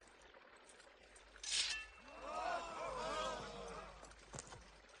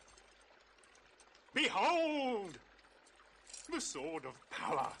Behold! The sword of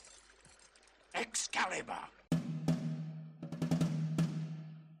power. Excalibur.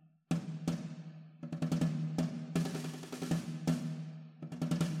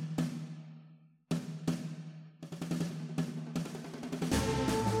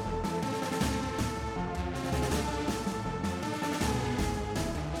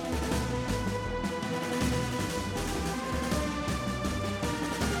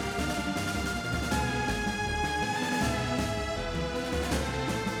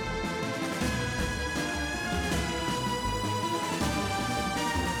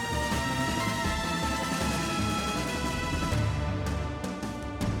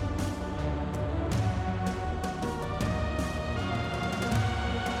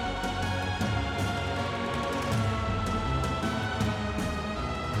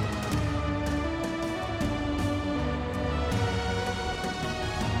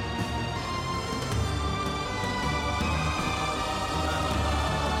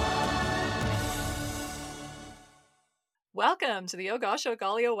 Welcome to the Oh Gosh, Oh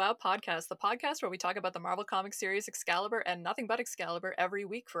Golly, Oh Wow podcast, the podcast where we talk about the Marvel Comics series Excalibur and nothing but Excalibur every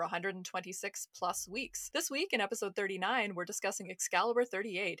week for 126 plus weeks. This week, in episode 39, we're discussing Excalibur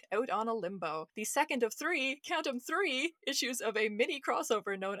 38, Out on a Limbo, the second of count 'em three, issues of a mini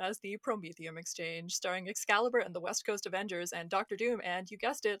crossover known as the Prometheum Exchange, starring Excalibur and the West Coast Avengers and Doctor Doom and, you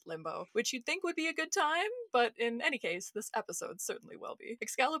guessed it, Limbo, which you'd think would be a good time, but in any case, this episode certainly will be.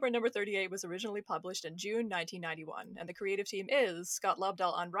 Excalibur number 38 was originally published in June 1991, and the creative team is Scott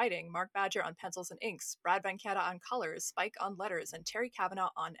Lobdell on writing, Mark Badger on pencils and inks, Brad Vancata on colors, Spike on letters, and Terry Kavanagh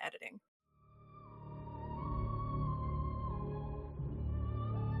on editing.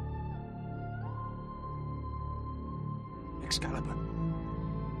 Excalibur.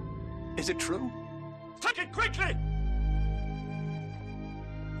 Is it true? Take it quickly!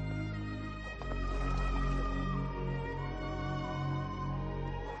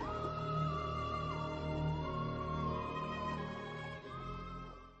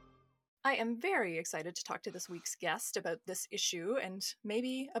 I am very excited to talk to this week's guest about this issue and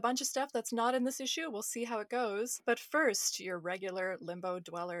maybe a bunch of stuff that's not in this issue. We'll see how it goes. But first, your regular Limbo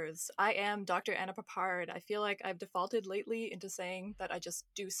dwellers. I am Dr. Anna Papard. I feel like I've defaulted lately into saying that I just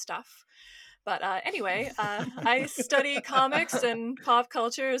do stuff. But anyway, I study comics and pop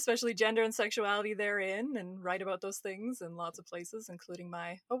culture, especially gender and sexuality therein, and write about those things in lots of places, including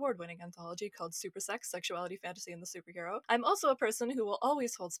my award-winning anthology called Super Sex, Sexuality, Fantasy, and the Superhero. I'm also a person who will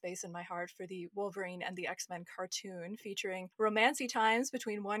always hold space in my heart for the Wolverine and the X-Men cartoon, featuring romancy times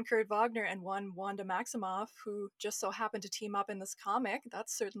between one Kurt Wagner and one Wanda Maximoff, who just so happened to team up in this comic.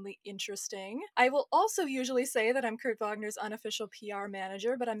 That's certainly interesting. I will also usually say that I'm Kurt Wagner's unofficial PR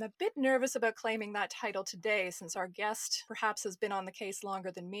manager, but I'm a bit nervous about claiming that title today since our guest perhaps has been on the case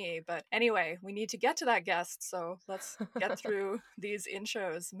longer than me. But anyway, we need to get to that guest, so let's get through these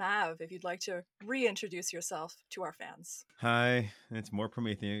intros. Mav, if you'd like to reintroduce yourself to our fans. Hi, it's more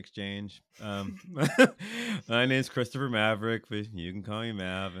Prometheum Exchange. My name's Christopher Maverick, but you can call me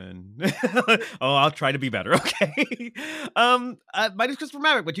Mav. And I'll try to be better. Okay. My name's Christopher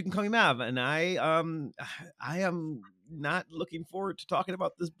Maverick, but you can call me Mav. And I am not looking forward to talking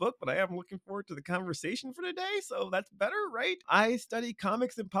about this book, but I am looking forward to the conversation for today. So that's better, right? I study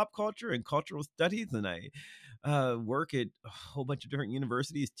comics and pop culture and cultural studies, and I work at a whole bunch of different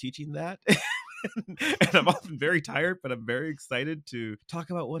universities teaching that. And I'm often very tired, but I'm very excited to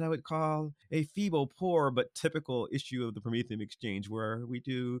talk about what I would call a feeble, poor, but typical issue of the Prometheum Exchange, where we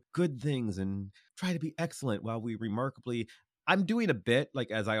do good things and try to be excellent while we remarkably... I'm doing a bit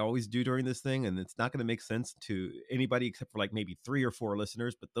like as I always do during this thing, and it's not going to make sense to anybody except for like maybe 3 or 4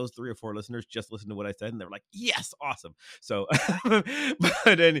 listeners, but those 3 or 4 listeners just listened to what I said and they're like, yes, awesome. So,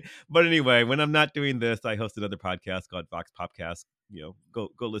 but anyway, when I'm not doing this, I host another podcast called Vox Popcast. Go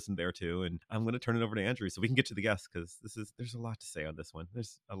listen there too. And I'm going to turn it over to Andrew so we can get to the guests, because there's a lot to say on this one.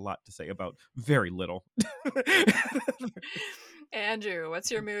 There's a lot to say about very little. Andrew,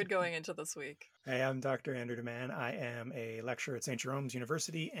 what's your mood going into this week? Hey, I'm Dr. Andrew DeMann. I am a lecturer at St. Jerome's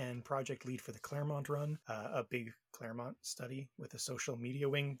University and project lead for the Claremont Run, a big Claremont study with a social media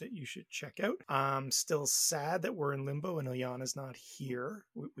wing that you should check out. I'm still sad that we're in Limbo and Ilyana's not here,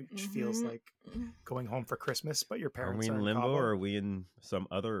 which feels like going home for Christmas, but your parents are we in Limbo Cabo. Or are we in some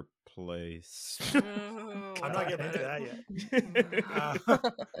other place? I'm not getting into that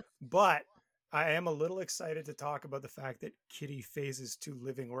yet. But I am a little excited to talk about the fact that Kitty phases 2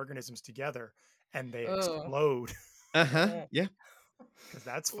 living organisms together and they explode. Yeah. Because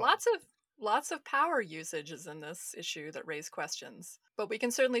that's fun. Lots of power usages in this issue that raise questions. But we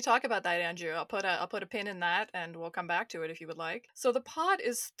can certainly talk about that, Andrew. I'll put a pin in that, and we'll come back to it if you would like. So the pod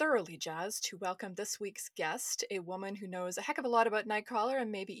is thoroughly jazzed to welcome this week's guest, a woman who knows a heck of a lot about Nightcrawler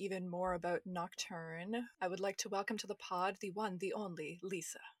and maybe even more about Nocturne. I would like to welcome to the pod the one, the only,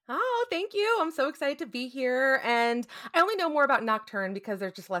 Lisa. Oh, thank you. I'm so excited to be here. And I only know more about Nocturne because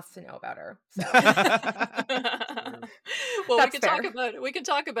there's just less to know about her. So. Well, That's we can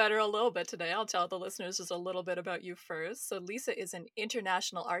talk about her a little bit today. I'll tell the listeners just a little bit about you first. So Lisa is an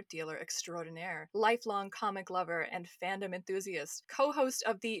international art dealer extraordinaire, lifelong comic lover and fandom enthusiast, co-host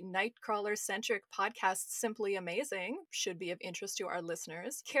of the Nightcrawler-centric podcast Simply Amazing, should be of interest to our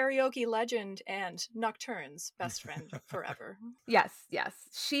listeners, karaoke legend, and Nocturne's best friend forever. Yes.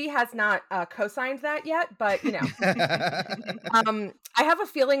 She has not co-signed that yet, but you know. I have a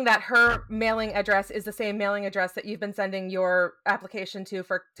feeling that her mailing address is the same mailing address that you've been sending your application to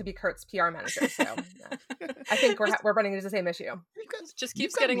be Kurt's PR manager. So I think we're running into the same issue. Just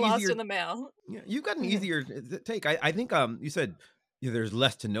keeps getting lost in the mail. Yeah, you've got an easier take. I think you said there's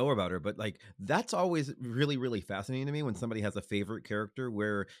less to know about her, but like that's always really, really fascinating to me when somebody has a favorite character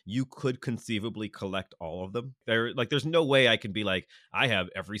where you could conceivably collect all of them. There's no way I can be like, I have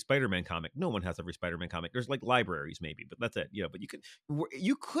every Spider-Man comic. No one has every Spider-Man comic. There's like libraries maybe, but that's it. But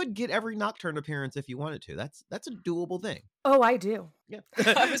you could get every Nocturne appearance if you wanted to. That's a doable thing. Oh, I do. Yeah.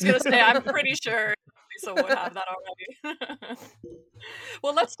 I was going to say, I'm pretty sure Lisa would have that already.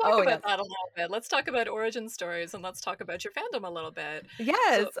 Well, let's talk about that a little bit. Let's talk about origin stories, and let's talk about your fandom a little bit.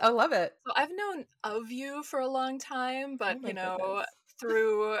 Yes, I love it. So I've known of you for a long time, but goodness.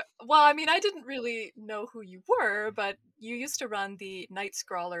 I didn't really know who you were, but you used to run the Night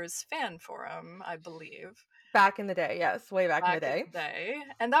Scrawlers fan forum, I believe. Back in the day, yes. Way back in the day.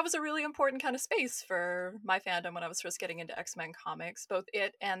 And that was a really important kind of space for my fandom when I was first getting into X-Men comics. Both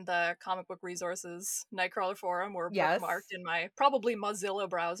it and the Comic Book Resources Nightcrawler forum were bookmarked in my probably Mozilla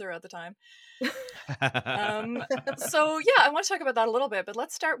browser at the time. I want to talk about that a little bit, but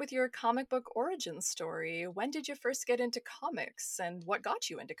let's start with your comic book origin story. When did you first get into comics, and what got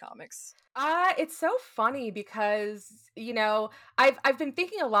you into comics? It's so funny because, I've been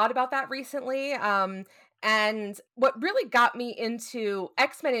thinking a lot about that recently. And what really got me into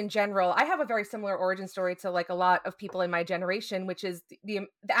X-Men in general, I have a very similar origin story to like a lot of people in my generation, which is the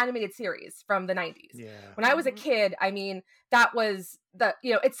animated series from the 90s. Yeah. When I was a kid, that was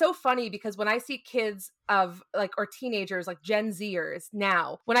it's so funny because when I see kids or teenagers like Gen Zers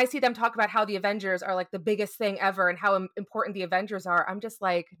now, when I see them talk about how the Avengers are like the biggest thing ever and how important the Avengers are, I'm just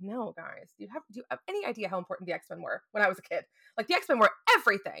like, no, guys, do you have any idea how important the X-Men were when I was a kid? Like the X-Men were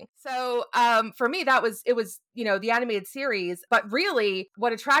everything. So for me, it was the animated series. But really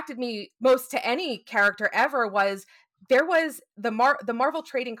what attracted me most to any character ever was there was the Marvel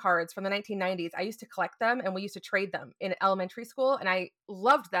trading cards from the 1990s. I used to collect them, and we used to trade them in elementary school, and I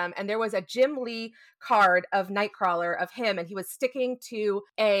loved them. And there was a Jim Lee card of Nightcrawler of him, and he was sticking to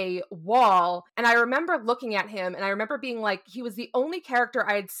a wall. And I remember looking at him, and I remember being like, he was the only character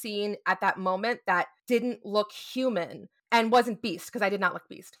I had seen at that moment that didn't look human and wasn't Beast, because I did not like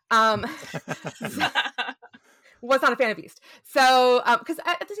Beast. Was not a fan of Beast. So, because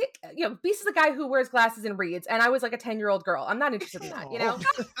Beast is a guy who wears glasses and reads, and I was like a 10-year-old girl. I'm not interested in that,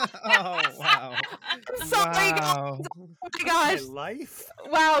 Oh, wow. I'm sorry, guys. Oh my gosh. My life?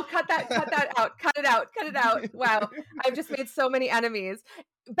 Wow, cut that out. Cut it out. Wow. I've just made so many enemies.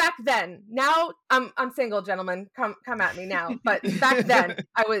 Back then, now I'm single, gentlemen. Come at me now. But back then,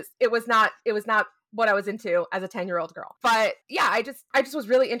 it was not what I was into as a 10-year-old girl. But yeah, I just was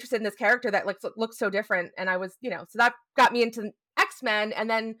really interested in this character that looked so different. And I was, so that got me into X-Men. And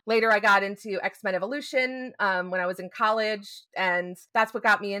then later I got into X-Men Evolution when I was in college. And that's what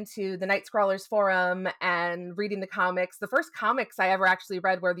got me into the Night Scrawlers forum and reading the comics. The first comics I ever actually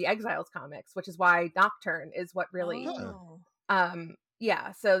read were the Exiles comics, which is why Nocturne is what really...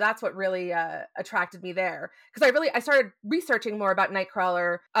 Yeah, so that's what really attracted me there. Because I started researching more about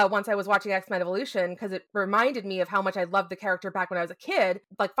Nightcrawler once I was watching X-Men Evolution, because it reminded me of how much I loved the character back when I was a kid,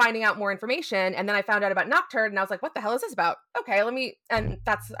 like finding out more information. And then I found out about Nocturne, and I was like, what the hell is this about? Okay,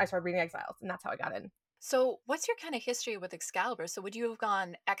 I started reading Exiles, and that's how I got in. So what's your kind of history with Excalibur? So would you have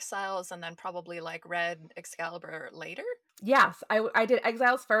gone Exiles and then probably like read Excalibur later? Yes, I did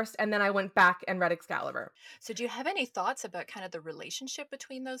Exiles first, and then I went back and read Excalibur. So do you have any thoughts about kind of the relationship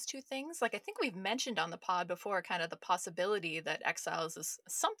between those two things? Like, I think we've mentioned on the pod before kind of the possibility that Exiles is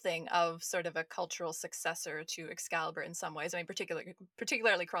something of sort of a cultural successor to Excalibur in some ways. I mean,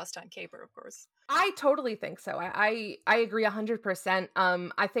 particularly Crosstown Caper, of course. I totally think so. I agree 100%.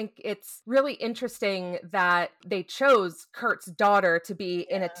 I think it's really interesting that they chose Kurt's daughter to be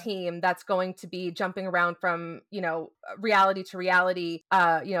in a team that's going to be jumping around from, reality to reality,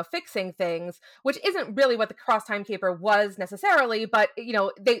 fixing things, which isn't really what the Cross Time Caper was necessarily, but,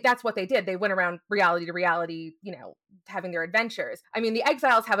 that's what they did. They went around reality to reality, having their adventures. I mean, the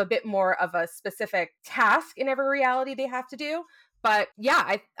exiles have a bit more of a specific task in every reality they have to do. But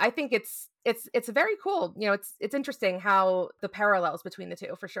yeah, I think it's very cool. It's interesting how the parallels between the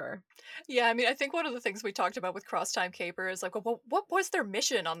two, for sure. Yeah, I mean, I think one of the things we talked about with Cross Time Caper is like, well, what was their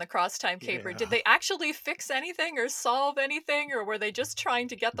mission on the Cross Time Caper? Yeah. Did they actually fix anything or solve anything, or were they just trying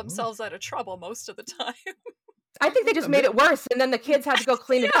to get themselves out of trouble most of the time? I think they just made it worse, and then the kids had to go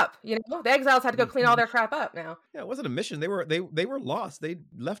clean it up. The exiles had to go clean all their crap up now. Yeah, it wasn't a mission. They were lost. They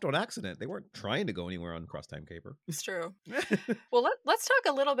left on accident. They weren't trying to go anywhere on Cross Time Caper. It's true. Well, let's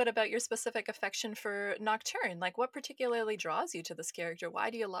talk a little bit about your specific affection for Nocturne. Like, what particularly draws you to this character?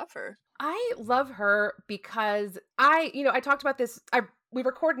 Why do you love her? I love her because I talked about this. We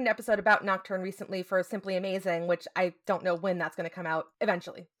recorded an episode about Nocturne recently for Simply Amazing, which I don't know when that's going to come out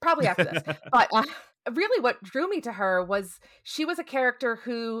eventually, probably after this. But really what drew me to her was she was a character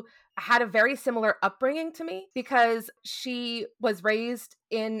who had a very similar upbringing to me because she was raised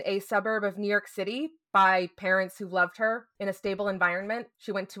in a suburb of New York City by parents who loved her in a stable environment.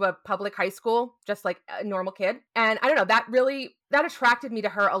 She went to a public high school, just like a normal kid. And I don't know, that attracted me to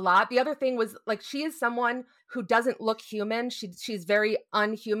her a lot. The other thing was, like, she is someone who doesn't look human. She's very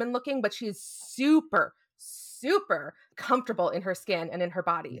unhuman looking, but she's super, super comfortable in her skin and in her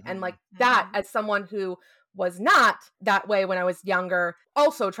body. And like that, as someone who was not that way when I was younger,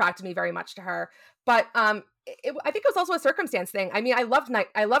 also attracted me very much to her. But I think it was also a circumstance thing. I mean, I loved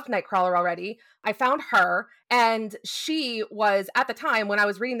Nightcrawler already. I found her, and she was, at the time when I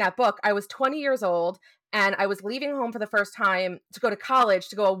was reading that book, I was 20 years old, and I was leaving home for the first time to go to college,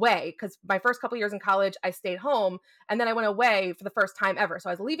 to go away, because my first couple years in college, I stayed home, and then I went away for the first time ever. So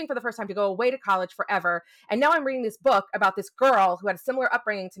I was leaving for the first time to go away to college forever. And now I'm reading this book about this girl who had a similar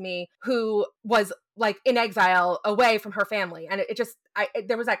upbringing to me, who was like in exile away from her family. And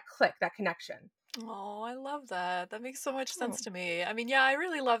there was that click, that connection. Oh, I love that. That makes so much sense to me. I mean, yeah, I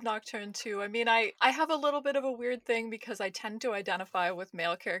really love Nocturne too. I mean, I have a little bit of a weird thing because I tend to identify with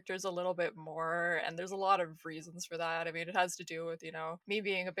male characters a little bit more, and there's a lot of reasons for that. I mean, it has to do with, me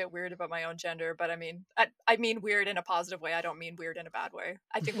being a bit weird about my own gender, but I mean weird in a positive way. I don't mean weird in a bad way.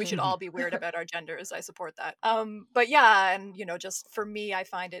 I think we should all be weird about our genders. I support that. But yeah, and just for me, I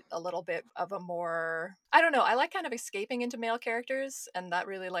find it a little bit of a more, I don't know, I like kind of escaping into male characters, and that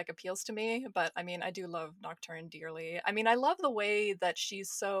really like appeals to me. But I mean, I do love Nocturne dearly. I mean, I love the way that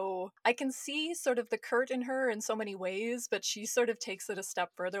I can see sort of the Kurt in her in so many ways, but she sort of takes it a step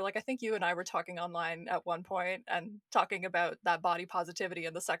further. Like, I think you and I were talking online at one point and talking about that body positivity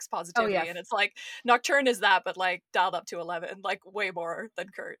and the sex positivity. Oh, yes. And it's like, Nocturne is that, but like dialed up to 11, like way more than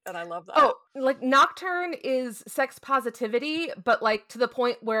Kurt. And I love that. Oh, like Nocturne is sex positivity, but like to the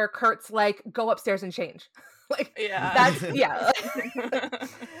point where Kurt's like, go upstairs and change. Like, yeah,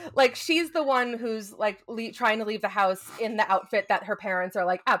 like she's the one who's like trying to leave the house in the outfit that her parents are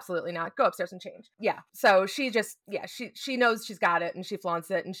like, absolutely not, go upstairs and change. Yeah, so she just, she knows she's got it, and she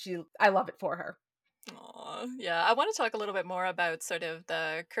flaunts it, and I love it for her. Aw, yeah, I want to talk a little bit more about sort of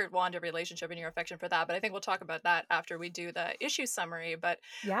the Kurt-Wanda relationship and your affection for that, but I think we'll talk about that after we do the issue summary. But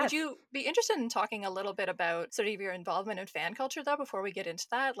would you be interested in talking a little bit about sort of your involvement in fan culture, though, before we get into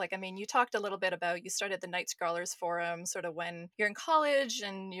that? Like, I mean, you talked a little bit about, you started the Night Scrawlers forum sort of when you're in college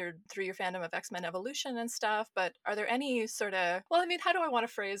and you're through your fandom of X-Men Evolution and stuff, but are there any sort of, well, I mean, how do I want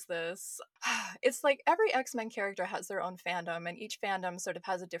to phrase this? It's like every X-Men character has their own fandom, and each fandom sort of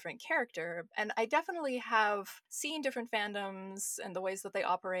has a different character, and I definitely have seen different fandoms and the ways that they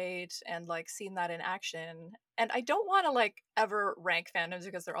operate and like seen that in action. And I don't want to like ever rank fandoms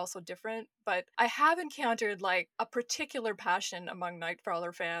because they're all so different, but I have encountered like a particular passion among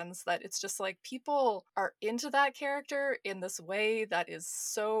Nightcrawler fans that it's just like people are into that character in this way that is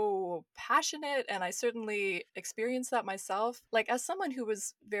so passionate, and I certainly experienced that myself. Like, as someone who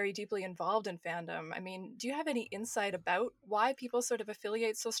was very deeply involved in fandom, I mean, do you have any insight about why people sort of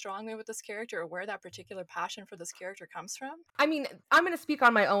affiliate so strongly with this character, or where that particular passion for this character comes from? I mean, I'm going to speak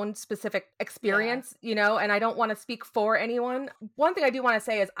on my own specific experience, and I don't want to speak for anyone. One thing I do want to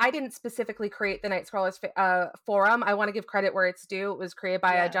say is I didn't specifically create the Night Scrawlers forum. I want to give credit where it's due. It was created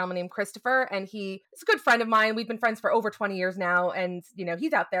by a gentleman named Christopher, and he is a good friend of mine. We've been friends for over 20 years now, and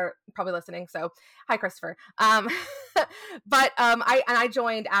he's out there probably listening. So hi, Christopher. But I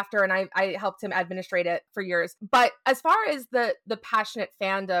joined after, and I helped him administrate it for years. But as far as the passionate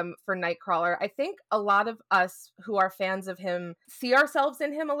fandom for Nightcrawler, I think a lot of us who are fans of him see ourselves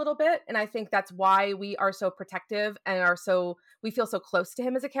in him a little bit, and I think that's why we are so protective and we feel so close to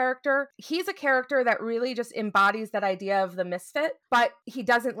him as a character. He's a character that really just embodies that idea of the misfit, but he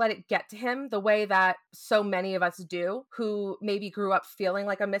doesn't let it get to him the way that so many of us do, who maybe grew up feeling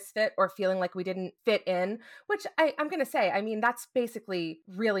like a misfit or feeling like we didn't fit in, which I'm going to say, I mean, that's basically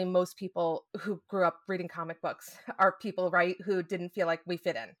really most people who grew up reading comic books are people, right, who didn't feel like we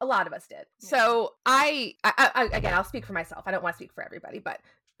fit in. A lot of us did. Yeah. So I again, I'll speak for myself. I don't want to speak for everybody, but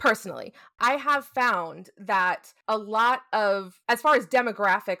personally, I have found that a lot of, as far as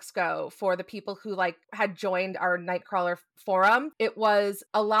demographics go, for the people who like had joined our Nightcrawler forum, it was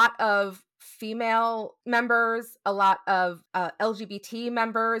a lot of female members, a lot of LGBT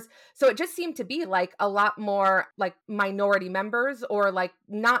members. So it just seemed to be like a lot more like minority members, or like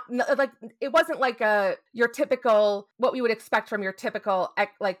not like, it wasn't like your typical, what we would expect from your typical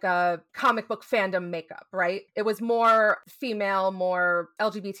like a comic book fandom makeup, right? It was more female, more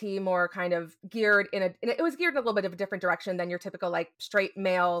LGBT, more kind of geared it was geared in a little bit of a different direction than your typical like straight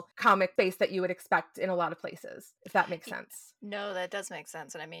male comic base that you would expect in a lot of places, if that makes sense. No, that does make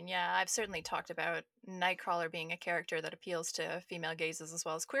sense. And I mean, yeah, I've certainly talked about Nightcrawler being a character that appeals to female gazes as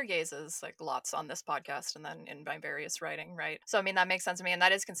well as queer gazes, like lots on this podcast and then in my various writing, right? So, I mean, that makes sense to me, and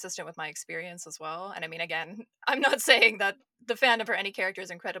that is consistent with my experience as well. And I mean, again, I'm not saying that the fandom for any character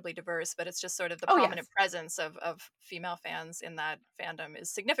is incredibly diverse, but it's just sort of the prominent presence of female fans in that fandom is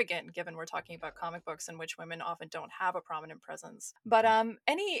significant, given we're talking about comic books in which women often don't have a prominent presence. But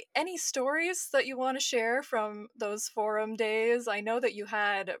any stories that you want to share from those forum days? I know that you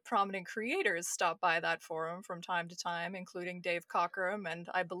had prominent creators stop by that forum from time to time, including Dave Cockrum and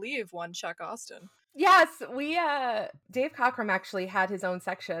I believe one Chuck Austin. Yes, we Dave Cockrum actually had his own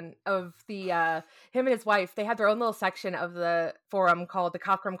section of the him and his wife, they had their own little section of the forum called the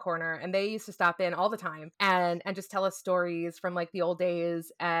Cockrum Corner, and they used to stop in all the time and just tell us stories from like the old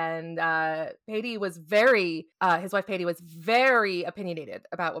days. And Patty was his wife Patty was very opinionated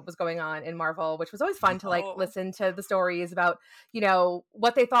about what was going on in Marvel, which was always fun to like listen to the stories about, you know,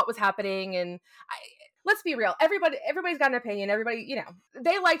 what they thought was happening. And let's be real. Everybody's got an opinion. Everybody, you know,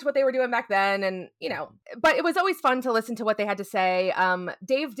 they liked what they were doing back then, and you know, but it was always fun to listen to what they had to say.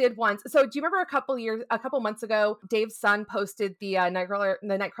 Dave did once. So do you remember a couple months ago, Dave's son posted the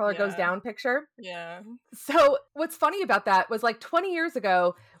Nightcrawler Goes Down picture? Yeah. So what's funny about that was like 20 years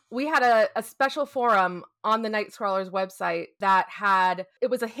ago, we had a special forum on the Nightcrawler's website it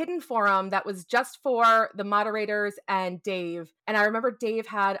was a hidden forum that was just for the moderators and Dave. And I remember Dave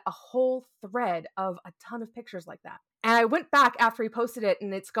had a whole thread of a ton of pictures like that. And I went back after he posted it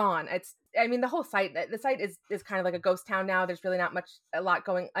and it's gone. The site is kind of like a ghost town now. There's really not a lot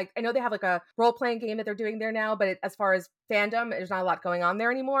going. I know they have like a role-playing game that they're doing there now, but as far as fandom, there's not a lot going on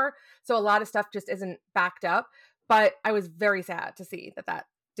there anymore. So a lot of stuff just isn't backed up. But I was very sad to see that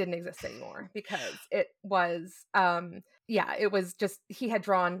didn't exist anymore, because it was it was just, he had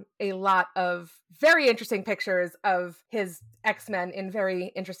drawn a lot of very interesting pictures of his X-Men in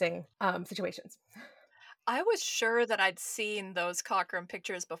very interesting situations. I was sure that I'd seen those Cockrum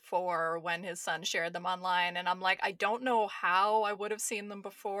pictures before when his son shared them online, and I'm like, I don't know how I would have seen them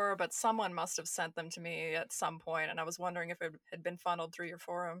before, but someone must have sent them to me at some point, and I was wondering if it had been funneled through your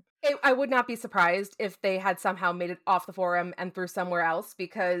forum. I would not be surprised if they had somehow made it off the forum and through somewhere else,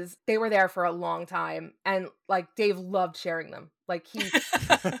 because they were there for a long time, and like Dave loved sharing them. Like he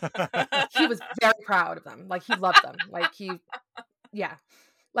was very proud of them. Like he loved them. Like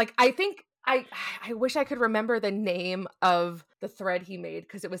like I think I wish I could remember the name of the thread he made,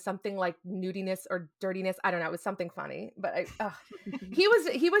 because it was something like nudiness or dirtiness. I don't know. It was something funny, but he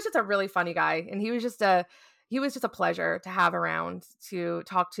was just a really funny guy, and he was just a pleasure to have around, to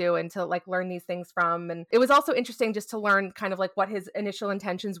talk to and to like learn these things from. And it was also interesting just to learn kind of like what his initial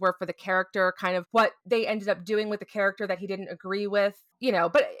intentions were for the character, kind of what they ended up doing with the character that he didn't agree with, you know.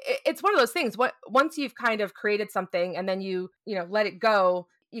 But it's one of those things, once you've kind of created something and then you let it go,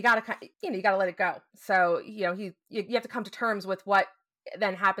 you gotta let it go. So, you have to come to terms with what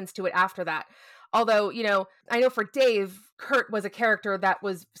then happens to it after that. Although, I know for Dave, Kurt was a character that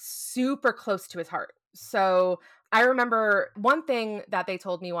was super close to his heart. So I remember one thing that they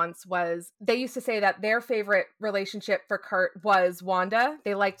told me once was they used to say that their favorite relationship for Kurt was Wanda.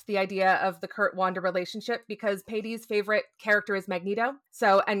 They liked the idea of the Kurt-Wanda relationship because Patty's favorite character is Magneto.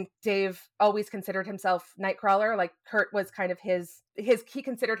 So, and Dave always considered himself Nightcrawler. Like Kurt was kind of he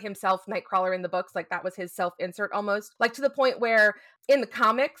considered himself Nightcrawler in the books. Like that was his self-insert almost. Like to the point where in the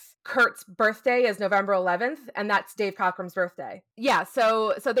comics, Kurt's birthday is November 11th, and that's Dave Cockrum's birthday. Yeah,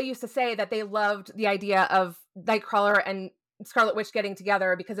 so they used to say that they loved the idea of Nightcrawler and Scarlet Witch getting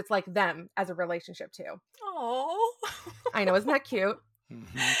together because it's like them as a relationship too. Oh, I know, isn't that cute?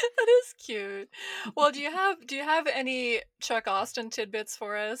 that is cute. Well, do you have any Chuck Austen tidbits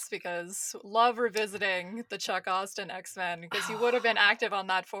for us? Because love revisiting the Chuck Austen X-Men, because you would have been active on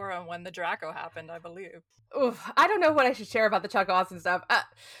that forum when the Draco happened, I believe. Oof, I don't know what I should share about the Chuck Austen stuff.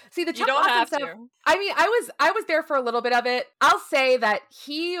 See, the Chuck You don't Austen have stuff. to. I mean, I was there for a little bit of it. I'll say that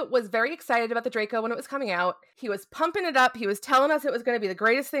he was very excited about the Draco when it was coming out. He was pumping it up. He was telling us it was going to be the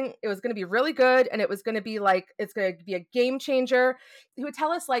greatest thing. It was going to be really good, and it was going to be like it's going to be a game changer. He would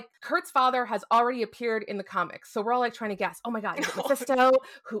tell us like Kurt's father has already appeared in the comics, so we're all like trying to guess. Oh my god, is it Mephisto?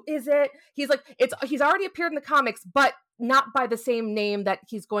 Who is it? He's like, he's already appeared in the comics, but not by the same name that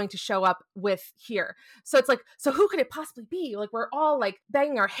he's going to show up with here. So it's like, so who could it possibly be? Like, we're all like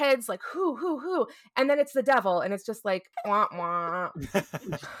banging our heads, like, who? And then it's the devil, and it's just like, wah, wah.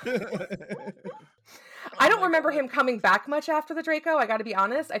 I don't remember him coming back much after the Draco. I got to be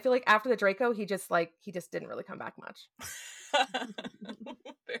honest. I feel like after the Draco, he just didn't really come back much.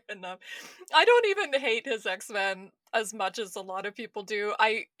 Fair enough. I don't even hate his X-Men as much as a lot of people do.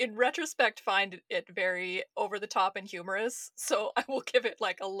 I, in retrospect, find it very over the top and humorous, so I will give it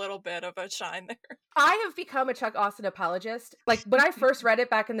like a little bit of a shine there. I have become a Chuck Austen apologist. Like when I first read it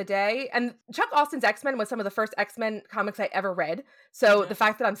back in the day, and Chuck Austen's X-Men was some of the first X-Men comics I ever read. So the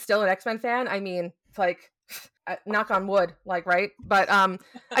fact that I'm still an X-Men fan, I mean, it's like knock on wood, like, right? But I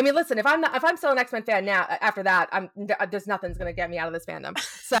mean, listen, if I'm still an X-Men fan now, after that, there's nothing's gonna get me out of this fandom.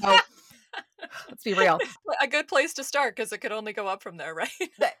 So let's be real. A good place to start, because it could only go up from there, right?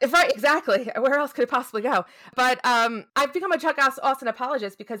 Right, exactly. Where else could it possibly go? But I've become a Chuck Austen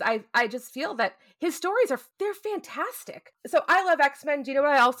apologist because I just feel that his stories they're fantastic. So I love X-Men. Do you know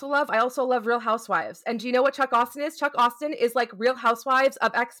what I also love? I also love Real Housewives. And do you know what Chuck Austen is? Chuck Austen is like Real Housewives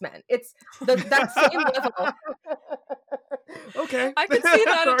of X-Men. It's that same level. Okay. I can see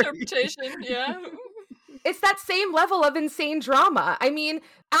that interpretation, yeah. It's that same level of insane drama. I mean,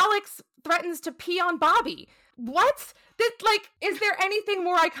 Alex threatens to pee on Bobby. What? Is there anything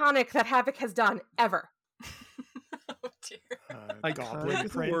more iconic that Havoc has done ever? Oh dear. Goblin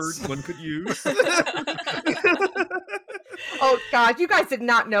Iconic Prince. word one could use. Oh God, you guys did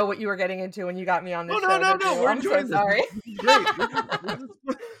not know what you were getting into when you got me on this show. No. We're I'm so enjoying this. sorry. Great.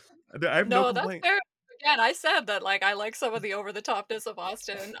 I have no That's complaint. fair. Again, I said that like I like some of the over the topness of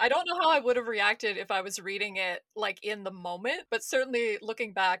Austen. I don't know how I would have reacted if I was reading it like in the moment, but certainly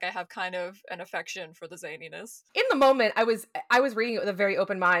looking back, I have kind of an affection for the zaniness. In the moment, I was reading it with a very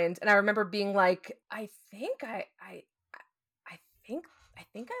open mind, and I remember being like, I think I like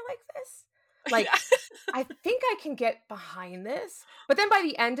this. Like, I think I can get behind this. But then by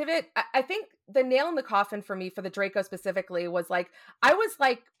the end of it, I think the nail in the coffin for me, for the Draco specifically, was like, I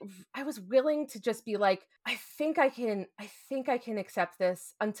was willing to just be like, I think I can accept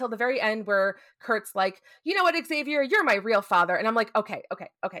this, until the very end where Kurt's like, you know what, Xavier, you're my real father. And I'm like, okay.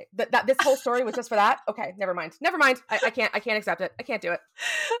 That this whole story was just for that? Okay, never mind. I can't accept it. I can't do it.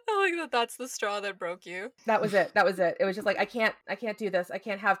 I like that that's the straw that broke you. That was it. It was just like, I can't do this. I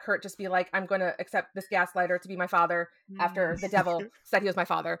can't have Kurt just be like, I'm going to accept this gaslighter to be my father after the devil said he was my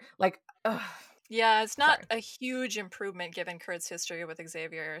father. Like, ugh. Yeah, it's not a huge improvement given Kurt's history with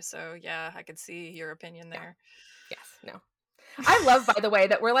Xavier. So yeah, I could see your opinion there. Yes, no. I love, by the way,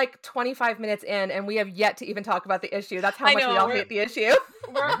 that we're like 25 minutes in and we have yet to even talk about the issue. That's how much we all hate the issue.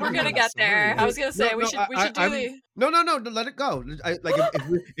 We're gonna get there. I was gonna say we should do the. No, let it go.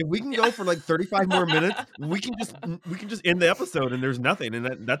 If we can go for like 35 more minutes, we can just end the episode and there's nothing,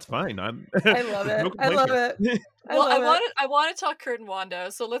 and that's fine. I love it. No I love complaint it. I want to talk Kurt and Wanda,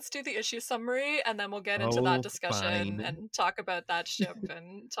 so let's do the issue summary and then we'll get into that discussion fine. and talk about that ship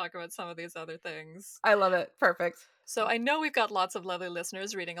and talk about some of these other things. I love it. Perfect. So I know we've got lots of lovely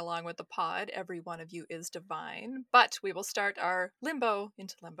listeners reading along with the pod. Every one of you is divine. But we will start our Limbo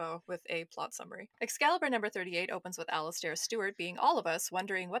into Limbo with a plot summary. Excalibur number 38 opens with Alistair Stewart being all of us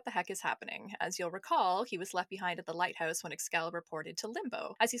wondering what the heck is happening. As you'll recall, he was left behind at the lighthouse when Excalibur ported to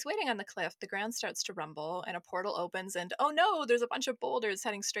Limbo. As he's waiting on the cliff, the ground starts to rumble and a portal opens and oh no, there's a bunch of boulders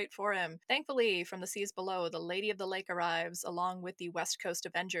heading straight for him. Thankfully, from the seas below, the Lady of the Lake arrives along with the West Coast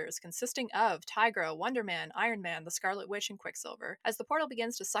Avengers consisting of Tigra, Wonder Man, Iron Man, the Scarlet Witch and Quicksilver. As the portal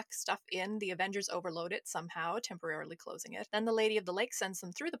begins to suck stuff in, the Avengers overload it somehow, temporarily closing it. Then the Lady of the Lake sends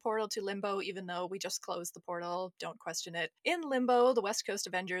them through the portal to Limbo, even though we just closed the portal. Don't question it. In Limbo, the West Coast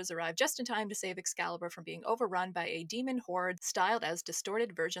Avengers arrive just in time to save Excalibur from being overrun by a demon horde styled as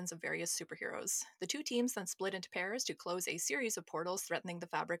distorted versions of various superheroes. The two teams then split into pairs to close a series of portals threatening the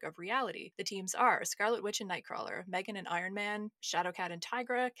fabric of reality. The teams are Scarlet Witch and Nightcrawler, Megan and Iron Man, Shadowcat and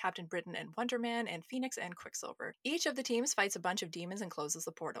Tigra, Captain Britain and Wonder Man, and Phoenix and Quicksilver. Each of the teams fights a bunch of demons and closes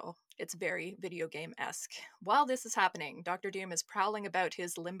the portal. It's very video game-esque. While this is happening, Dr. Doom is prowling about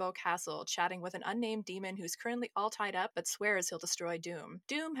his Limbo castle, chatting with an unnamed demon who's currently all tied up but swears he'll destroy Doom.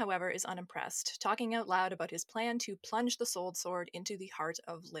 Doom, however, is unimpressed, talking out loud about his plan to plunge the Soul Sword into the heart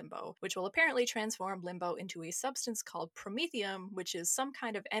of Limbo, which will apparently transform Limbo into a substance called Promethium, which is some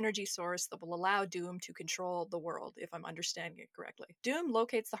kind of energy source that will allow Doom to control the world, if I'm understanding it correctly. Doom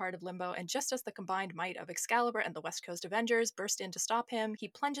locates the heart of Limbo, and just as the combined might of Excalibur and the West Coast Avengers burst in to stop him, he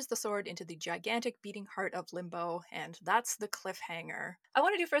plunges the sword into the gigantic beating heart of Limbo, and that's the cliffhanger. I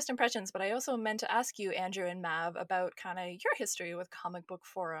want to do first impressions, but I also meant to ask you, Andrew and Mav, about kind of your history with comic book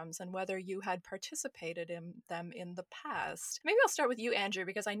forums and whether you had participated in them in the past. Maybe I'll start with you, Andrew,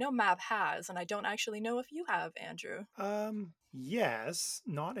 because I know Mav has, and I don't actually know if you have, Andrew. Yes,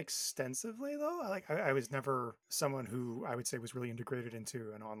 not extensively though. I was never someone who I would say was really integrated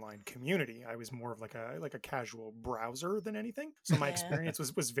into an online community. I was more of like a casual browser than anything. So my experience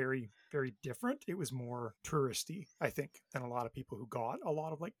was very, very different. It was more touristy, I think, than a lot of people who got a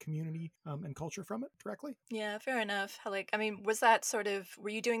lot of like community and culture from it directly. Yeah, fair enough. Like, I mean, was that sort of, were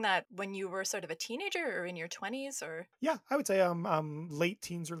you doing that when you were sort of a teenager or in your 20s or? Yeah, I would say late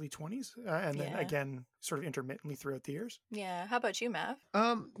teens, early 20s, and then again sort of intermittently throughout the years. Yeah. How about you, Mav?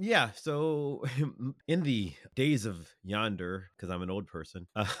 Yeah, so in the days of yonder, because I'm an old person,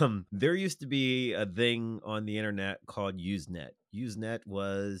 there used to be a thing on the internet called Usenet. Usenet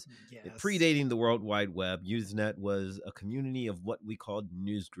was predating the World Wide Web. Usenet was a community of what we called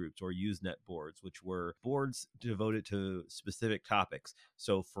news groups or Usenet boards, which were boards devoted to specific topics.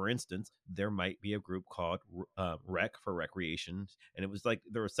 So, for instance, there might be a group called Rec for recreation, and it was like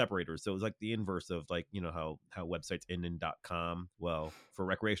there were separators. So it was like the inverse of like, you know, how websites end in .com. Well, for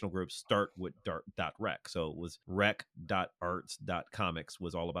recreational groups, start with .rec. So it was rec.arts.comics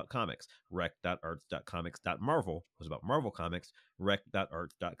was all about comics. Rec.arts.comics.marvel was about Marvel comics.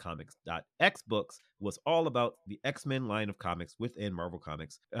 Rec.arts.comics.xbooks was all about the X-Men line of comics within Marvel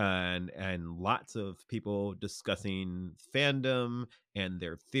Comics, and lots of people discussing fandom and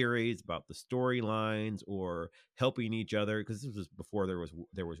their theories about the storylines or helping each other, because this was before there was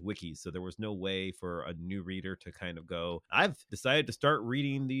wikis, so there was no way for a new reader to kind of go, I've decided to start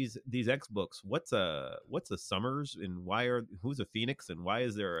reading these X books. What's a Summers, and who's a Phoenix, and why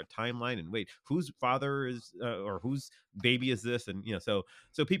is there a timeline, and wait, whose father is or whose baby is this, and you know, so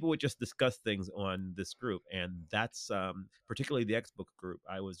people would just discuss things on this group, and that's particularly the X book group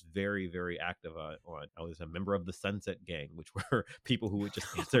I was very, very active on. I was a member of the Sunset Gang, which were people who would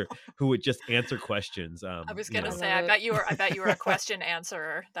just answer questions. I was gonna say, I bet you were a question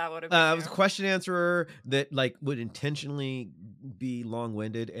answerer. That would have been I was a question answerer that like would intentionally be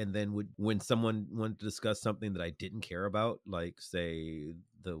long-winded, and then would, when someone wanted to discuss something that I didn't care about, like say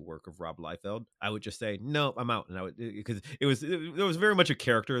the work of Rob Liefeld, I would just say no, I'm out, and I would, because there was very much a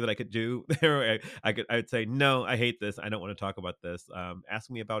character that I could do there. I would say no, I hate this, I don't want to talk about this.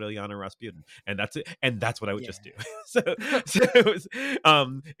 Ask me about Ilyana Rasputin, and that's it, and that's what I would just do. so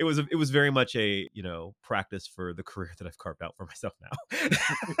it was very much a, you know, practice for the career that I've carved out for myself now.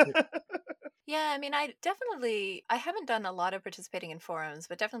 Yeah, I mean, I haven't done a lot of participating in forums,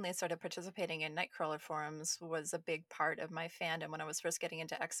 but definitely sort of participating in Nightcrawler forums was a big part of my fandom when I was first getting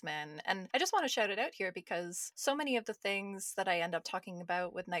into X-Men. And I just want to shout it out here because so many of the things that I end up talking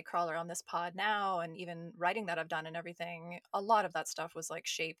about with Nightcrawler on this pod now, and even writing that I've done and everything, a lot of that stuff was like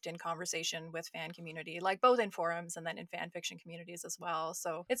shaped in conversation with fan community, like both in forums and then in fan fiction communities as well.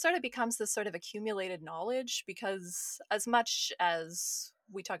 So it sort of becomes this sort of accumulated knowledge, because as much as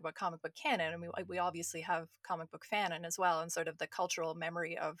we talk about comic book canon, and we obviously have comic book fanon as well, and sort of the cultural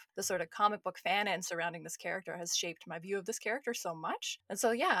memory of the sort of comic book fanon surrounding this character has shaped my view of this character so much. And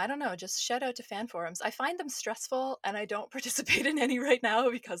so yeah, I don't know, just shout out to fan forums. I find them stressful, and I don't participate in any right now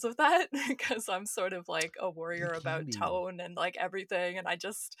because of that, because I'm sort of like a warrior about tone and like everything, and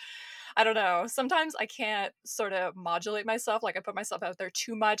I don't know. Sometimes I can't sort of modulate myself. Like I put myself out there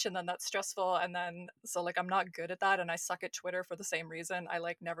too much and then that's stressful. And then, so like I'm not good at that. And I suck at Twitter for the same reason. I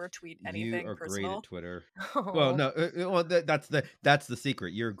like never tweet anything You are great personal. at Twitter. Oh. Well, no, well, that's the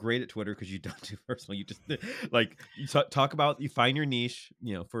secret. You're great at Twitter because you don't do personal. You just like you talk about, you find your niche.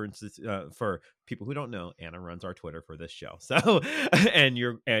 You know, for instance, for people who don't know, Anna runs our Twitter for this show. So,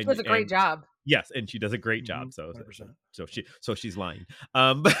 It was a great job. Yes, and she does a great job. Mm-hmm. So she's lying.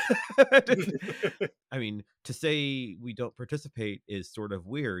 I mean, to say we don't participate is sort of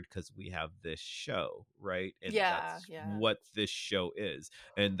weird because we have this show, right? And that's what this show is,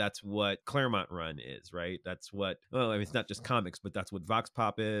 and that's what Claremont Run is, right? That's what. Well, I mean, it's not just comics, but that's what Vox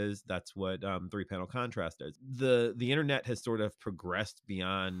Pop is. That's what Three Panel Contrast is. The internet has sort of progressed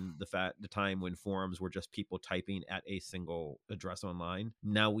beyond the time when forums were just people typing at a single address online.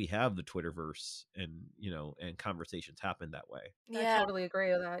 Now we have the Twitterverse, and and conversations happen that way. I totally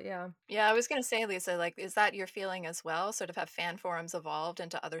agree with that. Yeah, I was gonna say, Lisa, like, is that your feeling as well? Sort of have fan forums evolved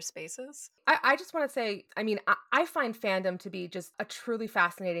into other spaces? I just want to say, I mean, I find fandom to be just a truly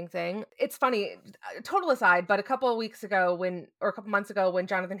fascinating thing. It's funny, total aside, but a couple months ago when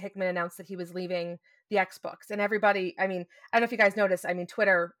Jonathan Hickman announced that he was leaving the X books, and everybody, I mean, I don't know if you guys noticed, I mean,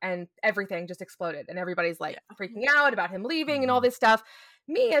 Twitter and everything just exploded, and everybody's like freaking out about him leaving and all this stuff.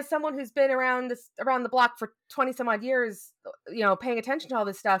 Me, as someone who's been around the block for 20 some odd years, paying attention to all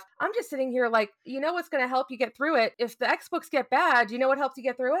this stuff, I'm just sitting here like, what's going to help you get through it? If the X books get bad, you know what helps you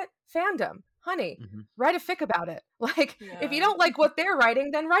get through it? Fandom. Honey, write a fic about it. Like, if you don't like what they're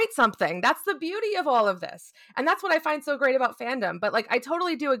writing, then write something. That's the beauty of all of this. And that's what I find so great about fandom. But like, I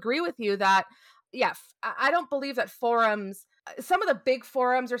totally do agree with you that, I don't believe that forums, some of the big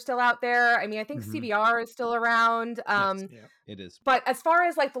forums are still out there. I mean, I think CBR is still around. Yes, it is. But as far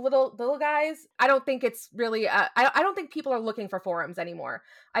as like the little guys, I don't think it's really, I don't think people are looking for forums anymore.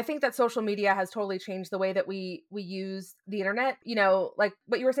 I think that social media has totally changed the way that we use the internet. Like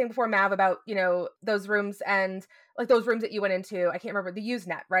what you were saying before, Mav, about, those rooms and like those rooms that you went into, I can't remember, the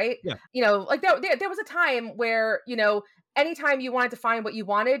Usenet, right? Yeah. Like there was a time where, anytime you wanted to find what you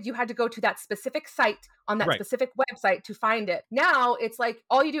wanted, you had to go to that specific site on that specific website to find it. Now it's like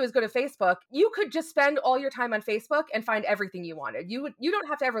all you do is go to Facebook. You could just spend all your time on Facebook and find everything you wanted. You don't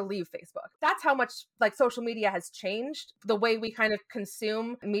have to ever leave Facebook. That's how much like social media has changed the way we kind of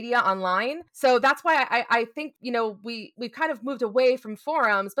consume media online. So that's why I think, we've kind of moved away from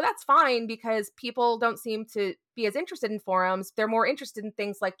forums, but that's fine because people don't seem to be as interested in forums. They're more interested in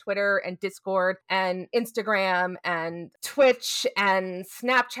things like Twitter and Discord and Instagram and Twitch and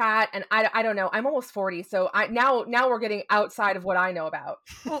Snapchat. And I don't know. I'm almost 40, so now we're getting outside of what I know about.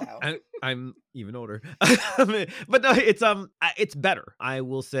 So. I'm even older, but no, it's better. I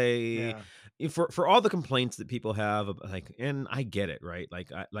will say. Yeah. For all the complaints that people have, like, and I get it, right?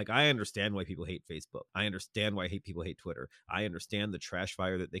 I understand why people hate Facebook. I understand why people hate Twitter. I understand the trash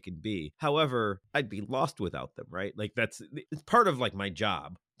fire that they can be. However, I'd be lost without them, right? Like it's part of like my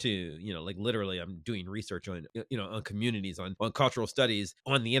job to, like literally I'm doing research on, on communities, on cultural studies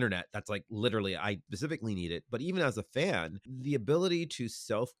on the internet. That's like literally, I specifically need it. But even as a fan, the ability to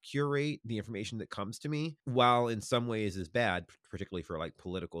self-curate the information that comes to me, while in some ways is bad, particularly for like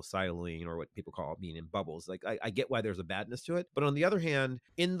political siloing or what people call being in bubbles. Like I get why there's a badness to it. But on the other hand,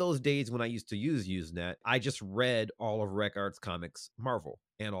 in those days when I used to use Usenet, I just read all of Rec Arts Comics Marvel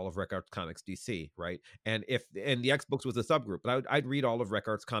and all of Rec Arts Comics DC, right? And the X Books was a subgroup, but I'd read all of Rec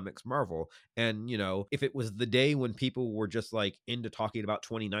Arts Comics Marvel. And, if it was the day when people were just like into talking about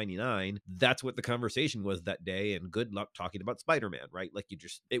 2099, that's what the conversation was that day. And good luck talking about Spider-Man, right? Like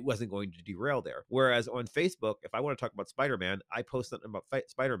it wasn't going to derail there. Whereas on Facebook, if I want to talk about Spider-Man, I post something about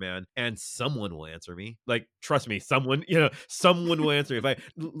Spider-Man and someone will answer me. Like, trust me, someone will answer me.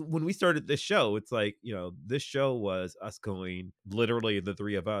 When we started this show, it's like, this show was us going, literally the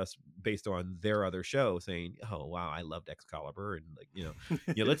three of us, based on their other show, saying, oh wow, I loved Excalibur, and like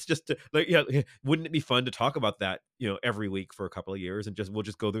let's just wouldn't it be fun to talk about that every week for a couple of years, and we'll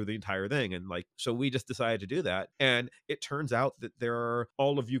just go through the entire thing. And like, so we just decided to do that, and it turns out that there are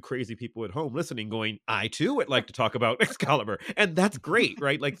all of you crazy people at home listening going, I too would like to talk about Excalibur, and that's great,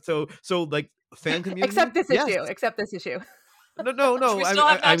 right? Like so like fan community, except this issue. No. Which we still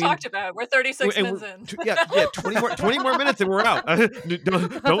have not talked about. We're 36 minutes in. 20 more minutes and we're out.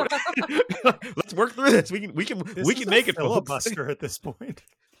 Don't let's work through this. We can make it filibuster at this point.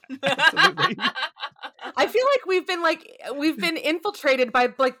 Absolutely. I feel like we've been infiltrated by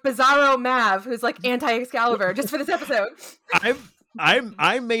like Bizarro Mav, who's like anti-Excalibur, just for this episode.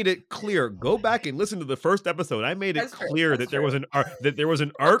 I made it clear. Go back and listen to the first episode. I made it That's true. clear That's that there was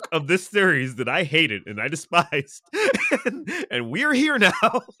an arc of this series that I hated and I despised, and we're here now.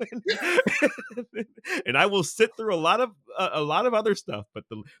 And I will sit through a lot of other stuff, but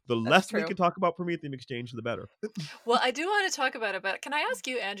the less we true. can talk about Prometheum Exchange, the better. Well, I do want to talk about it, but can I ask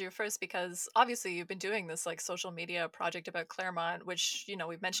you, Andrew, first? Because obviously you've been doing this like social media project about Claremont, which, you know,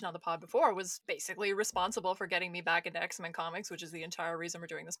 we've mentioned on the pod before, was basically responsible for getting me back into X-Men comics, which is the entire reason we're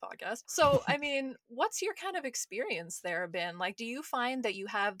doing this podcast. So, I mean, what's your kind of experience there been? Like, do you find that you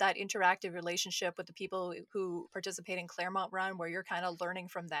have that interactive relationship with the people who participate in Claremont Run where you're kind of learning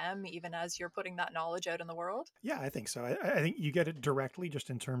from them, even as you're putting that knowledge out in the world? Yeah, I think so. I think you get it directly just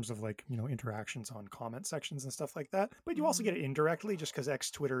in terms of like, you know, interactions on comment sections and stuff like that. But you also get it indirectly just because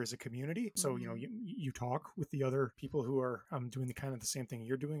X Twitter is a community. So, you know, you talk with the other people who are doing the kind of the same thing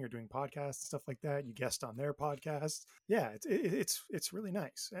you're doing or doing podcasts and stuff like that. You guest on their podcast. Yeah, it's really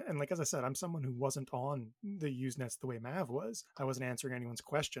nice. And like, as I said, I'm someone who wasn't on the Usenets the way Mav was. I wasn't answering anyone's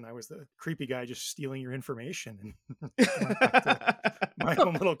question. I was the creepy guy just stealing your information and going back to my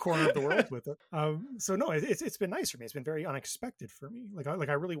own little corner of the world with it. So no, it's been nice for me. It's been very unexpected for me. Like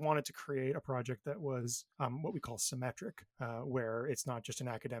I really wanted to create a project that was what we call symmetric, where it's not just an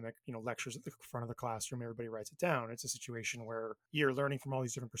academic, you know, lectures at the front of the classroom, everybody writes it down. It's a situation where you're learning from all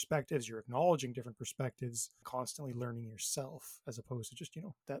these different perspectives, you're acknowledging different perspectives, constantly learning yourself, as opposed to just, you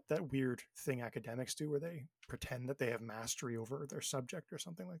know, that weird thing academics do where they pretend that they have mastery over their subject or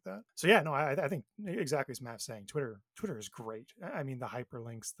something like that. So yeah, no, I think exactly as Matt's saying, Twitter is great. I mean, the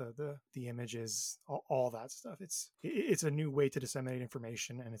hyperlinks, the images, all that stuff. It's a new way to disseminate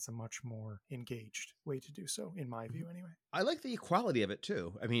information, and it's a much more engaged way to do so, in my view, anyway. I like the equality of it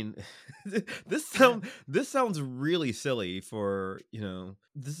too. I mean, this sounds really silly for, you know,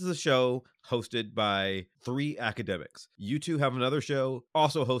 this is a show hosted by 3 academics. You two have another show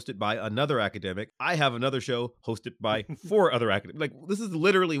also hosted by another academic. I have another show hosted by 4 other academics. Like, this is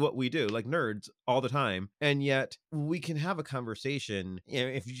literally what we do, like nerds all the time. And yet we can have a conversation. You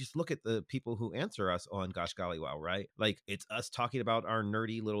know, if you just look at the people who answer us on Gosh Golly Wow, right? Like, it's us talking about our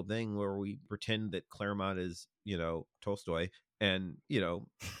nerdy little thing where we pretend that Claremont is, you know, Tolstoy, and, you know,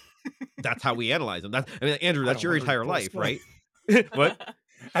 that's how we analyze them. I mean, Andrew, that's your entire life, right? What?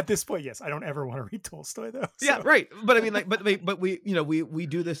 At this point, yes. I don't ever want to read Tolstoy, though. So. Yeah, right. But I mean, like, but we, you know, we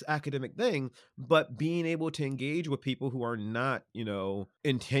do this academic thing, but being able to engage with people who are not, you know,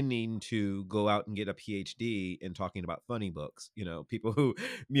 intending to go out and get a PhD in talking about funny books, you know, people who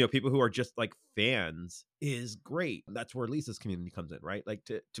are just like fans is great. That's where Lisa's community comes in, right? Like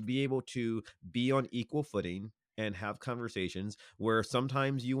to be able to be on equal footing and have conversations where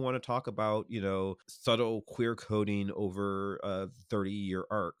sometimes you want to talk about, you know, subtle queer coding over a 30-year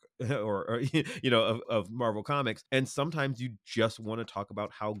arc or you know, of Marvel Comics, and sometimes you just want to talk about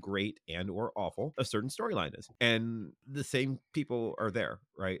how great and or awful a certain storyline is, and the same people are there,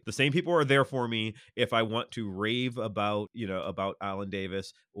 right? The same people are there for me if I want to rave about, you know, about Alan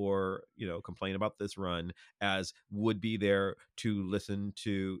Davis, or, you know, complain about this run, as would be there to listen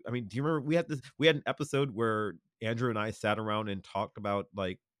to. I mean, do you remember we had an episode where Andrew and I sat around and talked about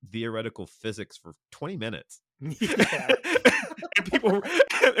like theoretical physics for 20 minutes. Yeah.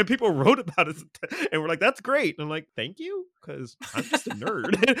 and people wrote about it, and we're like, that's great. And I'm like, thank you, because I'm just a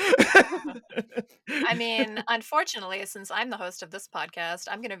nerd. I mean, unfortunately, since I'm the host of this podcast,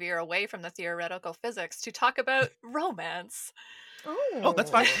 I'm going to veer away from the theoretical physics to talk about romance. Oh,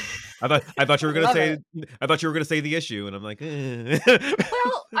 that's fine. I thought you were gonna say the issue, and I'm like,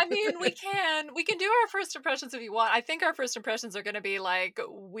 Well, I mean, we can do our first impressions if you want. I think our first impressions are going to be like,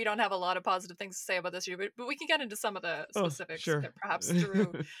 we don't have a lot of positive things to say about this issue, but we can get into some of the specifics perhaps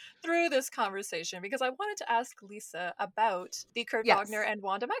through this conversation, because I wanted to ask Lisa about the Kurt Wagner and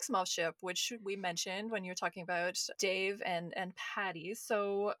Wanda Maximoff ship, which we mentioned when you were talking about Dave and Patty.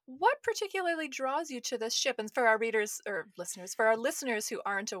 So what particularly draws you to this ship? And for our readers or listeners, for our listeners who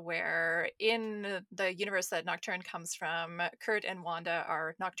aren't aware, in the universe that Nocturne comes from, Kurt and Wanda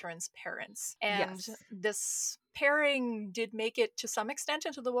are Nocturne's parents. And this pairing did make it to some extent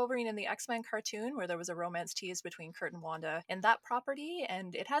into the Wolverine and the X-Men cartoon, where there was a romance tease between Kurt and Wanda in that property,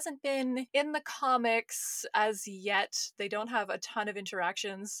 and it hasn't been in the comics as yet. They don't have a ton of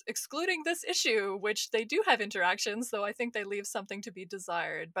interactions, excluding this issue, which they do have interactions, though I think they leave something to be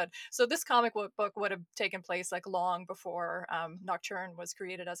desired. But so this comic book would have taken place like long before Nocturne was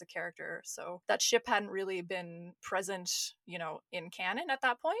created as a character, so that ship hadn't really been present, you know, in canon at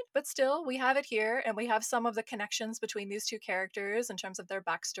that point. But still, we have it here, and we have some of the connections between these two characters in terms of their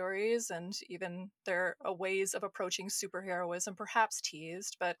backstories and even their ways of approaching superheroism, perhaps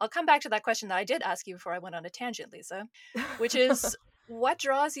teased. But I'll come back to that question that I did ask you before I went on a tangent, Lisa, which is what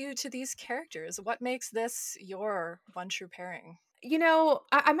draws you to these characters? What makes this your one true pairing? You know,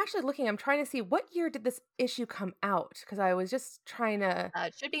 I'm actually looking, I'm trying to see what year did this issue come out? Because I was just trying to.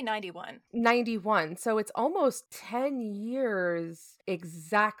 It should be 91. 91. So it's almost 10 years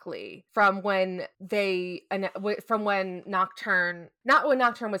exactly from when Nocturne, not when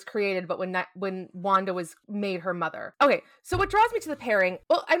Nocturne was created, but when Wanda was made her mother. Okay, so what draws me to the pairing?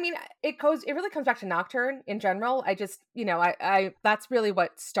 Well, I mean, it really comes back to Nocturne in general. I just, I that's really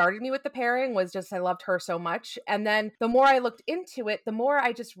what started me with the pairing, was just I loved her so much. And then the more I looked into it, the more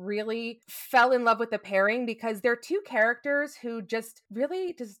I just really fell in love with the pairing, because they're two characters who just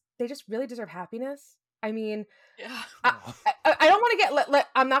really deserve happiness. I mean, yeah. I don't want to get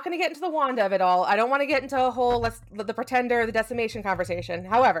I'm not going to get into the Wanda of it all. I don't want to get into a whole the Pretender, the decimation conversation.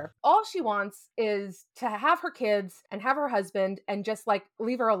 However, all she wants is to have her kids and have her husband and just like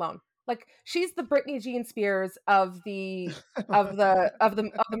leave her alone. Like, she's the Britney Jean Spears of the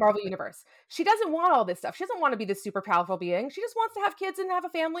Marvel universe. She doesn't want all this stuff. She doesn't want to be this super powerful being. She just wants to have kids and have a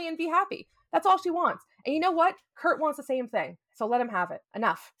family and be happy. That's all she wants. And you know what? Kurt wants the same thing. So let him have it.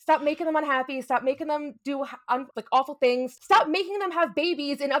 Enough. Stop making them unhappy. Stop making them do awful things. Stop making them have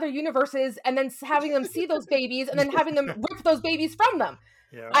babies in other universes and then having them see those babies and then having them rip those babies from them.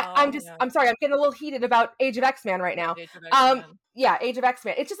 Yeah. I'm sorry, I'm getting a little heated about Age of X-Men right now. Age of X-Men. Yeah, Age of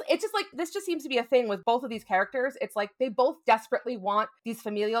X-Men. It's just like, this just seems to be a thing with both of these characters. It's like they both desperately want these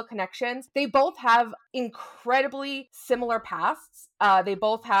familial connections. They both have incredibly similar pasts. They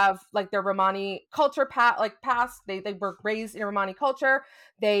both have like their Romani culture past. They were raised in Romani culture.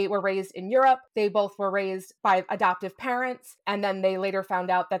 They were raised in Europe. They both were raised by adoptive parents. And then they later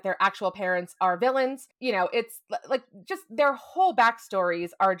found out that their actual parents are villains. It's like just their whole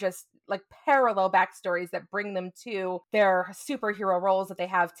backstories are just like parallel backstories that bring them to their superhero roles that they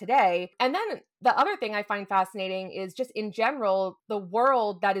have today. And then the other thing I find fascinating is just in general, the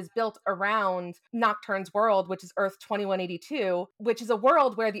world that is built around Nocturne's world, which is Earth 2182, which is a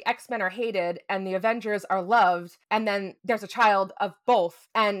world where the X-Men are hated and the Avengers are loved. And then there's a child of both.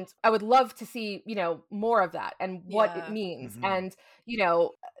 And I would love to see, more of that and what it means. Mm-hmm. And,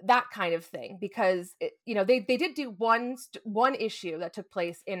 that kind of thing, because, they did do one issue that took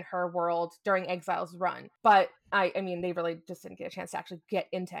place in her world during Exile's run. But I mean, they really just didn't get a chance to actually get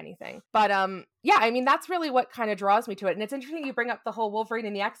into anything. But yeah, I mean, that's really what kind of draws me to it. And it's interesting you bring up the whole Wolverine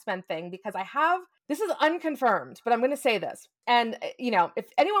and the X-Men thing, because this is unconfirmed, but I'm going to say this. And, if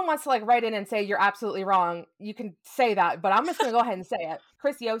anyone wants to like write in and say you're absolutely wrong, you can say that, but I'm just going to go ahead and say it.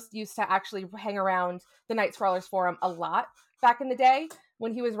 Chris Yost used to actually hang around the Night Scrawlers forum a lot back in the day.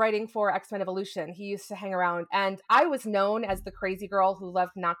 When he was writing for X-Men Evolution, he used to hang around, and I was known as the crazy girl who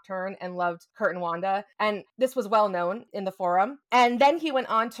loved Nocturne and loved Kurt and Wanda, and this was well known in the forum. And then he went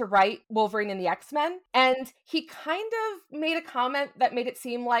on to write Wolverine and the X-Men, and he kind of made a comment that made it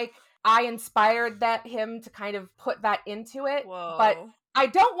seem like I inspired him to kind of put that into it. Whoa. But I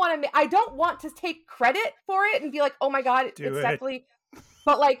don't want to take credit for it and be like, oh my god, it's definitely.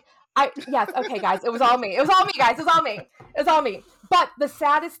 But like, yes, okay, guys, it was all me. It was all me, guys. It was all me. But the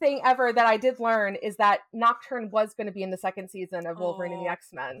saddest thing ever that I did learn is that Nocturne was going to be in the second season of Wolverine and the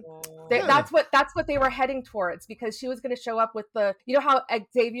X-Men. That's what they were heading towards, because she was going to show up with how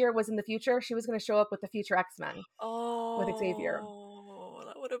Xavier was in the future? She was going to show up with the future X-Men. With Xavier.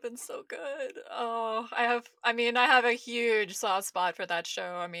 Would have been so good. I have a huge soft spot for that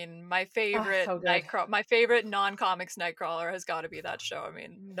show. I mean, my favorite my favorite non-comics Nightcrawler has got to be that show. I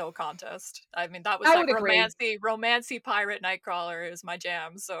mean, no contest. I mean, that was like romancy pirate Nightcrawler is my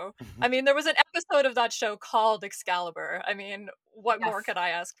jam. So, I mean, there was an episode of that show called Excalibur. I mean, what more could I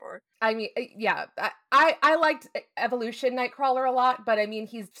ask for? I mean, yeah, I liked Evolution Nightcrawler a lot, but I mean,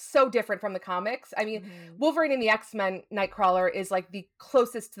 he's so different from the comics. I mean, Wolverine and the X-Men Nightcrawler is like the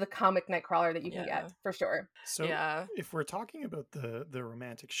closest to the comic Nightcrawler that you can get, for sure. So if we're talking about the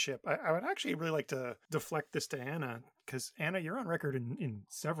romantic ship, I would actually really like to deflect this to Anna, because Anna, you're on record in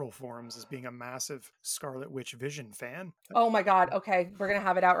several forums as being a massive Scarlet Witch Vision fan. Oh my god, okay, we're gonna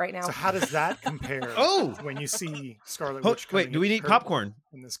have it out right now. So how does that compare when you see Scarlet Witch wait, do we need popcorn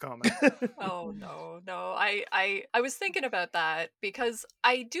in this comic? Oh no. I was thinking about that, because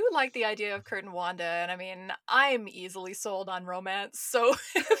I do like the idea of Kurt and Wanda, and I mean, I'm easily sold on romance, so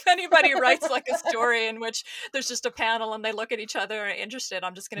if anybody writes like a story in which there's just a panel and they look at each other and are interested,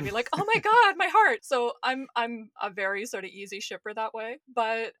 I'm just gonna be like, oh my god, my heart. So I'm a very sort of easy shipper that way.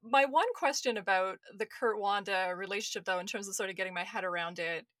 But my one question about the Kurt Wanda relationship, though, in terms of sort of getting my head around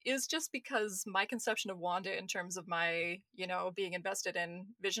it, is just because my conception of Wanda in terms of my, being invested in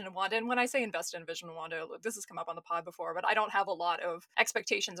Vision and Wanda, and when I say invested in Vision and Wanda, this has come up on the pod before, but I don't have a lot of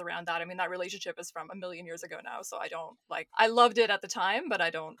expectations around that. I mean, that relationship is from a million years ago now, so I loved it at the time, but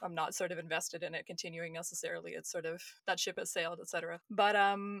I'm not sort of invested in it continuing necessarily. It's sort of, that ship has sailed, etc. But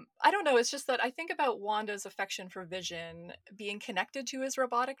I don't know, it's just that I think about Wanda's affection for Vision being connected to his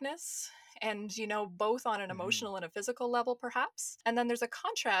roboticness, and both on an emotional and a physical level perhaps. And then there's a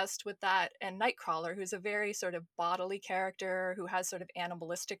contrast with that and Nightcrawler, who's a very sort of bodily character who has sort of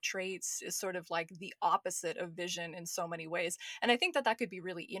animalistic traits, is sort of like the opposite of Vision in so many ways. And I think that could be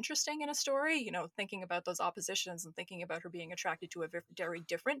really interesting in a story, thinking about those oppositions and thinking about her being attracted to a very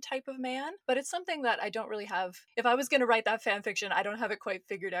different type of man. But it's something that I don't really have, if I was going to write that fan fiction, I don't have it quite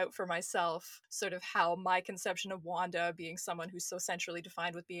figured out for myself, sort of how my conception of Wanda being someone who's so centrally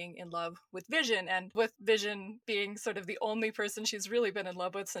defined with being in love with Vision, and with Vision being sort of the only person she's really been in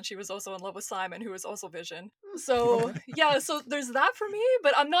love with, since she was also in love with Simon, who is also Vision. So yeah, so there's that for me,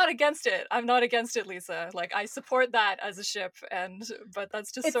 but I'm not against it. I'm not against it, Lisa. Like, I support that as a ship, but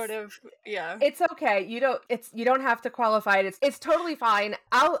that's just sort of, yeah. It's okay. You don't have to qualify it. It's totally fine.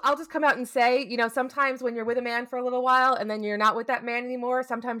 I'll just come out and say, sometimes when you're with a man for a little while and then you're not with that man anymore,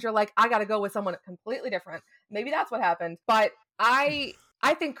 sometimes you're like, I gotta go with someone completely different. Maybe that's what happened. But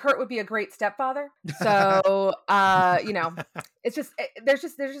I think Kurt would be a great stepfather. So, it's just,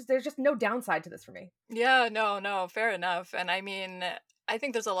 there's just no downside to this for me. Yeah, no, fair enough. And I mean, I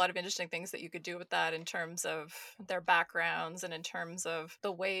think there's a lot of interesting things that you could do with that in terms of their backgrounds and in terms of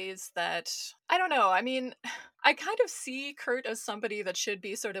the ways that, I don't know, I mean, I kind of see Kurt as somebody that should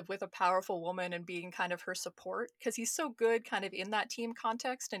be sort of with a powerful woman and being kind of her support, because he's so good kind of in that team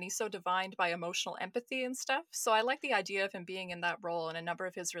context, and he's so divined by emotional empathy and stuff. So I like the idea of him being in that role, and a number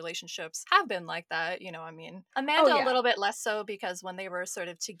of his relationships have been like that. I mean, Amanda a little bit less so, because when they were sort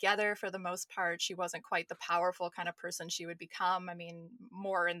of together for the most part, she wasn't quite the powerful kind of person she would become. I mean,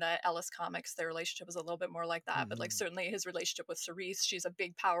 more in the Ellis comics, their relationship was a little bit more like that, but like certainly his relationship with Cerise, she's a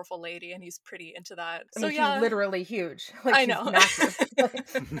big powerful lady and he's pretty into that. I mean, she's literally huge. Like, I know. Massive.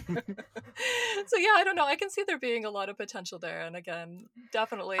 So yeah, I don't know, I can see there being a lot of potential there, and again,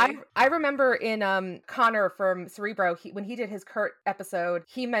 definitely I remember in Connor from Cerebro, when he did his Kurt episode,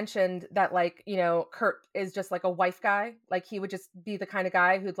 he mentioned that, like, Kurt is just like a wife guy. Like, he would just be the kind of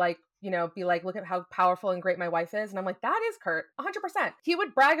guy who'd like, be like, look at how powerful and great my wife is. And I'm like, that is Kurt, 100%. He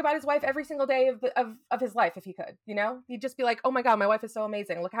would brag about his wife every single day of his life if he could, He'd just be like, oh my God, my wife is so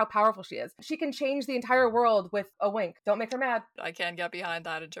amazing. Look how powerful she is. She can change the entire world with a wink. Don't make her mad. I can get behind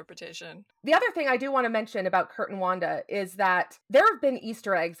that interpretation. The other thing I do want to mention about Kurt and Wanda is that there have been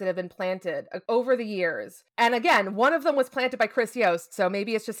Easter eggs that have been planted over the years. And again, one of them was planted by Chris Yost, so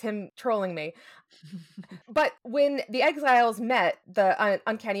maybe it's just him trolling me. But when the Exiles met the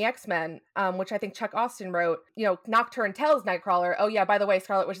Uncanny X-Men, which I think Chuck Austin wrote, Nocturne tells Nightcrawler, oh yeah, by the way,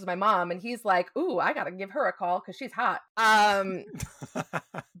 Scarlet Witch is my mom. And he's like, ooh, I gotta give her a call because she's hot.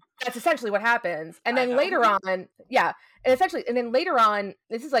 That's essentially what happens. And then later on, this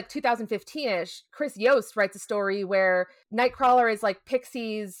is like 2015-ish, Chris Yost writes a story where Nightcrawler is like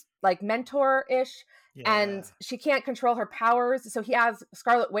Pixie's like mentor-ish. Yeah. And she can't control her powers, so he has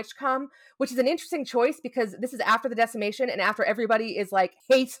Scarlet Witch come, which is an interesting choice because this is after the decimation and after everybody is like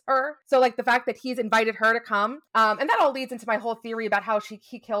hates her. So like the fact that he's invited her to come, and that all leads into my whole theory about how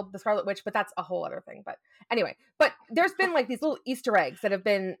he killed the Scarlet Witch, but that's a whole other thing. But anyway, there's been like these little Easter eggs that have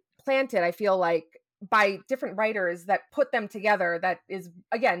been planted, I feel like, by different writers that put them together. That is,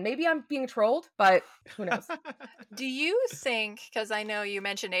 again, maybe I'm being trolled, but who knows? Do you think, because I know you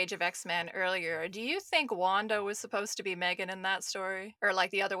mentioned Age of X-Men earlier, do you think Wanda was supposed to be Megan in that story? Or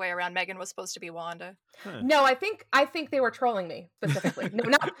like the other way around, Megan was supposed to be Wanda? No, I think they were trolling me specifically.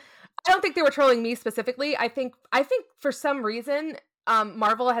 I don't think they were trolling me specifically. I think for some reason,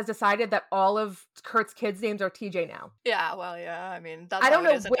 Marvel has decided that all of Kurt's kids' names are TJ now. Yeah, well, yeah. I mean, that's how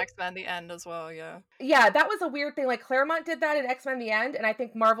it is in X-Men The End as well, yeah. Yeah, that was a weird thing. Like, Claremont did that in X-Men The End, and I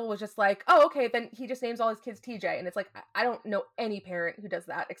think Marvel was just like, oh, okay, then he just names all his kids TJ. And it's like, I don't know any parent who does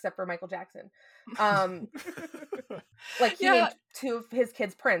that except for Michael Jackson. Like, he named two of his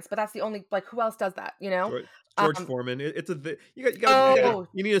kids Prince, but that's the only, like, who else does that, George Foreman. You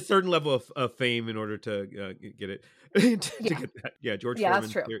need a certain level of fame in order to get it. Get that. Yeah, George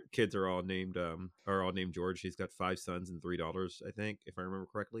Foreman's kids are all named George. He's got 5 sons and 3 daughters, I think, if I remember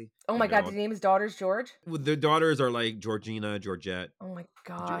correctly. Oh my God, did he name his daughters George? Well, the daughters are like Georgina, Georgette. Oh my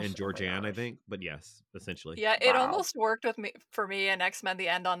gosh. And Georgianne, I think. But yes, essentially. Yeah, it almost worked for me in X-Men The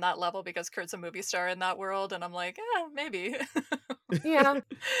End on that level because Kurt's a movie star in that world, and I'm like, maybe. Yeah.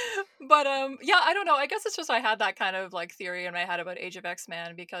 But yeah, I don't know. I guess it's just I had that kind of like theory in my head about Age of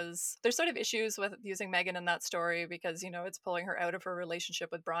X-Men because there's sort of issues with using Megan in that story because, it's pulling her out of her relationship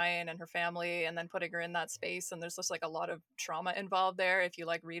with Brian and her family and then putting her in that space, and there's just like a lot of trauma involved there if you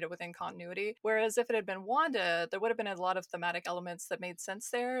like read it within continuity. Whereas if it had been Wanda, there would have been a lot of thematic elements that made sense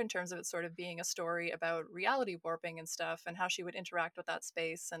there in terms of it sort of being a story about reality warping and stuff and how she would interact with that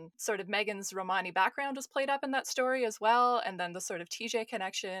space, and sort of Megan's Romani background was played up in that story as well, and then the sort of TJ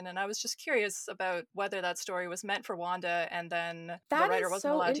connection. And I was just curious about whether that story was meant for Wanda and then the writer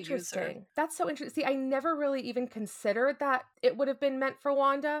wasn't allowed to use her. That's so interesting. See, I never really even considered that it would have been meant for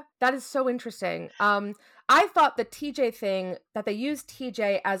Wanda. That is so interesting. I thought the TJ thing, that they used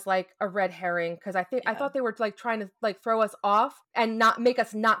TJ as like a red herring, because I thought they were like trying to like throw us off and not make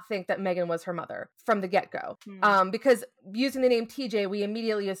us not think that Megan was her mother from the get-go. Because using the name TJ, we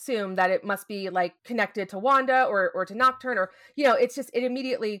immediately assume that it must be like connected to Wanda or to Nocturne, or it's just, it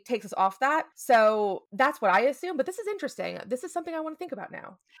immediately takes us off that. So that's what I assume. But this is interesting. This is something I want to think about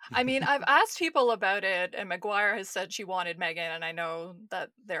now. I mean, I've asked people about it, and McGuire has said she wanted Megan, and I know that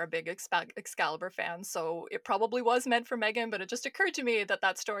they're a big Excalibur fan, so it probably was meant for Megan, but it just occurred to me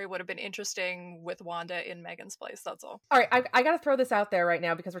that story would have been interesting with Wanda in Megan's place, that's all. All right, I got to throw this out there right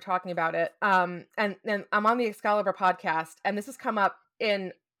now because we're talking about it. And I'm on the Excalibur podcast, and this has come up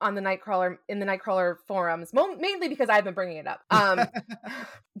in the Nightcrawler forums, mainly because I've been bringing it up.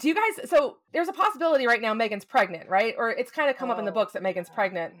 Do you guys? So there's a possibility right now Megan's pregnant, right? Or it's kind of come up in the books that Megan's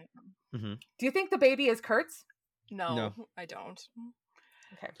pregnant. Mm-hmm. Do you think the baby is Kurt's? No. I don't.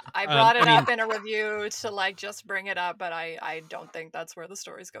 Okay. I brought it up in a review to like just bring it up, but I don't think that's where the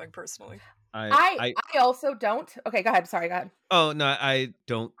story's going personally. I also don't. Okay, go ahead. Sorry, go ahead. Oh no, I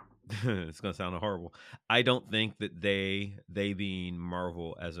don't. It's gonna sound horrible. I don't think that they being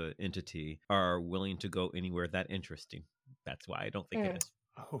Marvel as an entity are willing to go anywhere that interesting. That's why I don't think it is.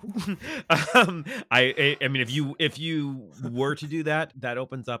 Oh. I mean, if you were to do that, that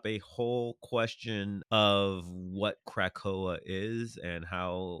opens up a whole question of what Krakoa is and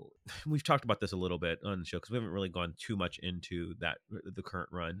how we've talked about this a little bit on the show because we haven't really gone too much into the current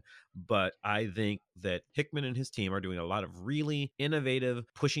run. But I think that Hickman and his team are doing a lot of really innovative,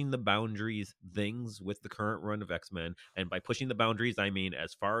 pushing the boundaries things with the current run of X-Men. And by pushing the boundaries, I mean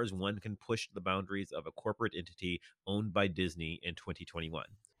as far as one can push the boundaries of a corporate entity owned by Disney in 2021.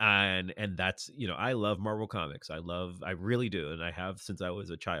 And that's, I love Marvel Comics. I really do. And I have since I was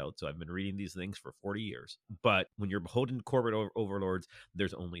a child. So I've been reading these things for 40 years. But when you're beholden to corporate overlords,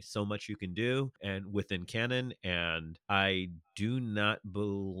 there's only so much you can do and within canon. And I do not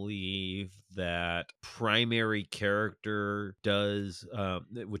believe that primary character does,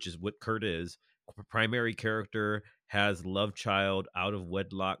 which is what Kurt is. Primary character has love child out of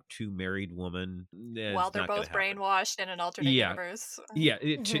wedlock to married woman. While they're both brainwashed in an alternate universe. Yeah,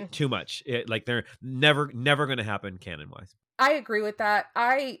 too much. They're never going to happen canon wise. I agree with that.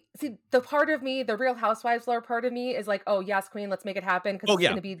 I see the part of me, the Real Housewives lore part of me is like, oh yes, Queen, let's make it happen because it's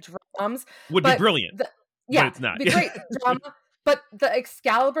going to be drums. Would be brilliant. But it's not. Be great drama. But the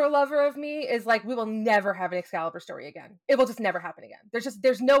Excalibur lover of me is like, we will never have an Excalibur story again. It will just never happen again.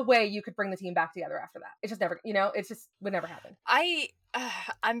 There's no way you could bring the team back together after that. It's just never, it's just would never happen.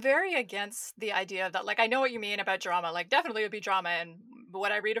 I'm very against the idea that, like, I know what you mean about drama. Like, definitely it would be drama, and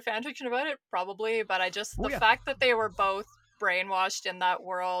would I read a fan fiction about it? Probably, but the fact that they were both brainwashed in that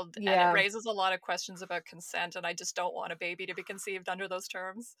world, and it raises a lot of questions about consent, and I just don't want a baby to be conceived under those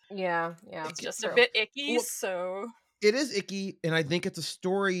terms. Yeah. It's just a bit icky, so... It is icky, and I think it's a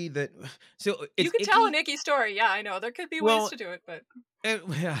story that... So it's you can tell an icky story, yeah, I know. There could be ways to do it, but...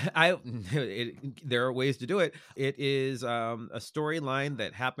 There are ways to do it. It is a storyline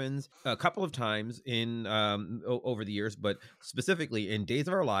that happens a couple of times in over the years, but specifically in Days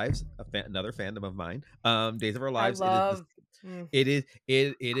of Our Lives, another fandom of mine. Days of Our Lives. It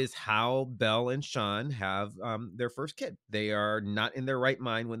is how Belle and Sean have their first kid. They are not in their right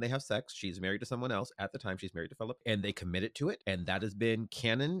mind when they have sex. She's married to someone else at the time. She's married to Philip, and they committed to it, and that has been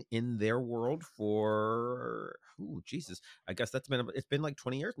canon in their world for Jesus. I guess it's been like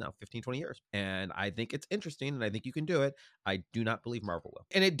 20 years now, 15-20 years, and I think it's interesting, and I think you can do it. I do not believe Marvel will,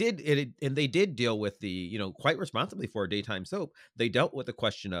 and they did deal with the quite responsibly for a daytime soap. They dealt with the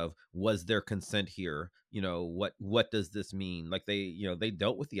question of, was there consent here what does this mean? Like they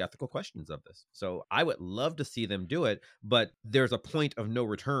dealt with the ethical questions of this. So I would love to see them do it, but there's a point of no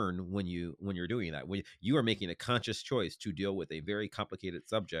return when you're doing that. When you are making a conscious choice to deal with a very complicated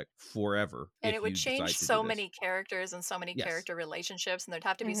subject forever. And if it would you change decide to do so this. many characters and so many Yes. character relationships, and there'd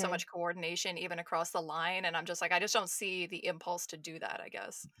have to be so much coordination even across the line. And I'm just like, I just don't see the impulse to do that, I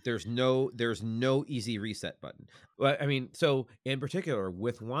guess. There's no easy reset button. Well, I mean, so in particular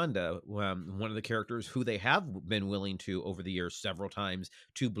with Wanda, one of the characters who they have been willing to over the years several times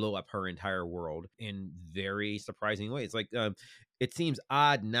to blow up her entire world in very surprising ways. Like it seems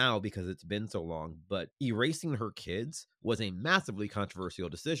odd now because it's been so long, but erasing her kids was a massively controversial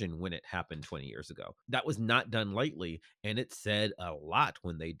decision when it happened 20 years ago. That was not done lightly, and it said a lot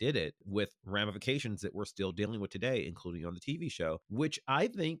when they did it, with ramifications that we're still dealing with today, including on the TV show, which I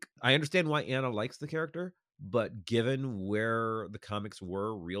understand why Anna likes the character. But given where the comics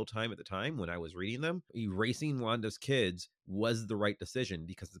were real time at the time when I was reading them, erasing Wanda's kids was the right decision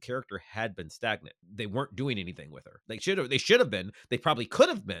because the character had been stagnant. They weren't doing anything with her. They should have been. They probably could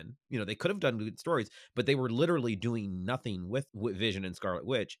have been. They could have done good stories, but they were literally doing nothing with Vision and Scarlet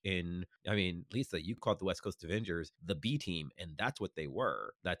Witch Lisa, you called the West Coast Avengers the B team, and that's what they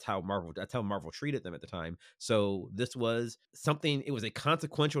were. That's how Marvel treated them at the time. So this was something, it was a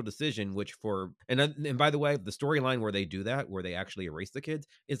consequential decision, and by the way, the storyline where they do that, where they actually erase the kids,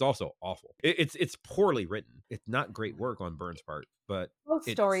 is also awful. It's poorly written. It's not great work on Byrne's part, but Most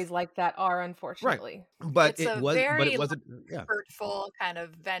stories like that are, unfortunately. right. But It's it wasn't. Yeah. hurtful, kind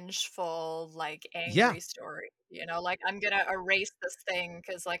of vengeful, like angry Yeah. story. Like I'm gonna erase this thing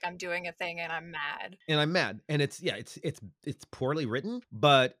because like I'm doing a thing and I'm mad. And it's poorly written,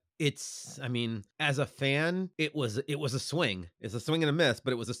 but as a fan, it was a swing. It's a swing and a miss,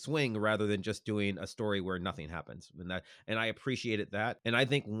 but it was a swing rather than just doing a story where nothing happens. And I appreciated that. And I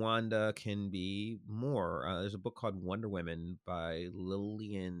think Wanda can be more. There's a book called Wonder Women by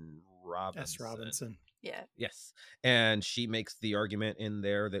Lillian Robinson. S. Robinson. Yeah. Yes. And she makes the argument in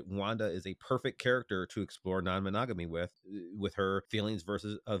there that Wanda is a perfect character to explore non-monogamy with her feelings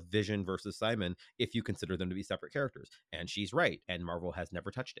of Vision versus Simon, if you consider them to be separate characters. And she's right. And Marvel has never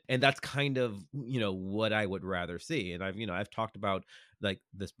touched it. And that's kind of, what I would rather see. And I've talked about like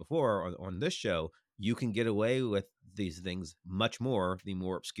this before on this show. You can get away with these things much more the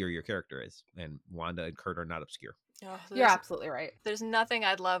more obscure your character is. And Wanda and Kurt are not obscure. Oh, You're absolutely right. There's nothing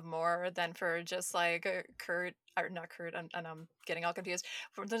I'd love more than for just like Kurt, or not Kurt, and I'm getting all confused.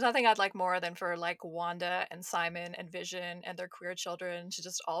 There's nothing I'd like more than for like Wanda and Simon and Vision and their queer children to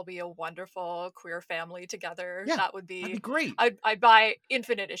just all be a wonderful queer family together. Yeah, that'd be great. I'd buy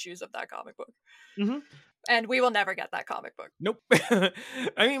infinite issues of that comic book. Mm-hmm. And we will never get that comic book. Nope.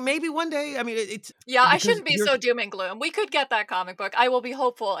 Maybe one day. It's I shouldn't be so doom and gloom. We could get that comic book. I will be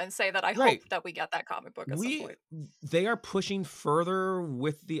hopeful and say that I hope that we get that comic book at some point. They are pushing further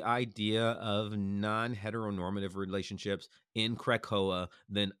with the idea of non-heteronormative relationships in Krakoa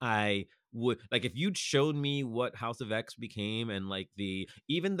than I would. Like, if you'd shown me what House of X became, and like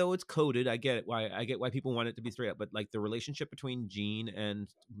even though it's coded, I get why people want it to be straight up, but like the relationship between Jean and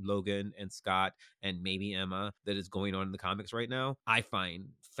Logan and Scott and maybe Emma that is going on in the comics right now, I find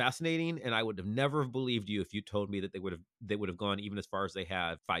fascinating. And I would have never believed you if you told me that they would have gone even as far as they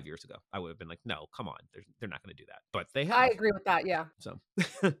have 5 years ago. I would have been like, no, come on, they're not going to do that. But they have. I agree with that. Yeah. So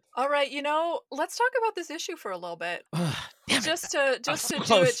all right, let's talk about this issue for a little bit. Just to do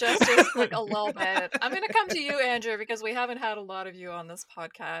it justice, like a little bit. I'm going to come to you, Andrew, because we haven't had a lot of you on this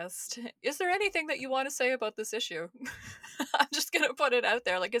podcast. Is there anything that you want to say about this issue? I'm just going to put it out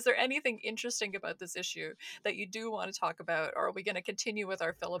there. Like, is there anything interesting about this issue that you do want to talk about, or are we going to continue with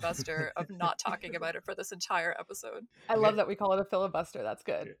our filibuster of not talking about it for this entire episode? I love that we call it a filibuster. That's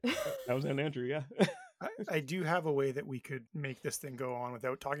good. That was an Andrew, yeah. I do have a way that we could make this thing go on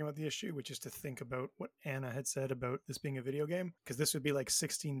without talking about the issue, which is to think about what Anna had said about this being a video game, because this would be like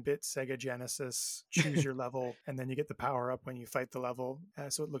 16-bit Sega Genesis, choose your level, and then you get the power up when you fight the level.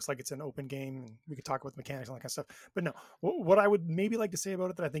 So it looks like it's an open game, and we could talk about the mechanics and all that kind of stuff. But no, what I would maybe like to say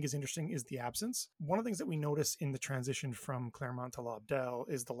about it that I think is interesting is the absence. One of the things that we notice in the transition from Claremont to Lobdell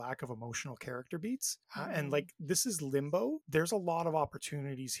is the lack of emotional character beats. And like, this is Limbo. There's a lot of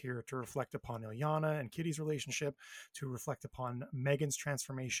opportunities here to reflect upon Ilyana and Kitty's relationship, to reflect upon Megan's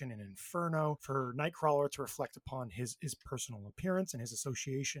transformation in Inferno, for Nightcrawler to reflect upon his personal appearance and his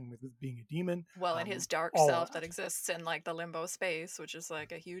association with being a demon. Well, and his dark self that exists in like the limbo space, which is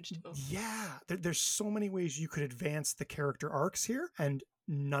like a huge deal. Yeah, there's so many ways you could advance the character arcs here, and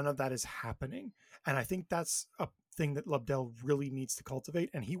none of that is happening. And I think that's a thing that Lobdell really needs to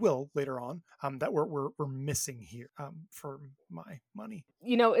cultivate, and he will later on, that we're missing here, for my money.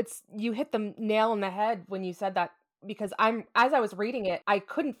 You know, you hit the nail on the head when you said that, because as I was reading it, I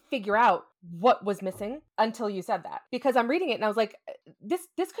couldn't figure out what was missing until you said that, because I'm reading it and I was like,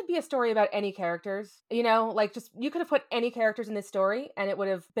 this could be a story about any characters, you know, like just you could have put any characters in this story and it would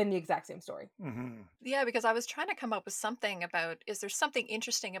have been the exact same story. Mm-hmm. Yeah, because I was trying to come up with something about, is there something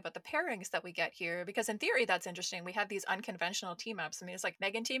interesting about the pairings that we get here? Because in theory, that's interesting. We have these unconventional team ups. I mean, it's like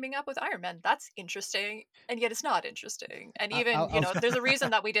Megan teaming up with Iron Man. That's interesting. And yet it's not interesting. And even, there's a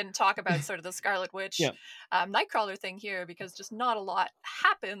reason that we didn't talk about sort of the Scarlet Witch, Nightcrawler thing here, because just not a lot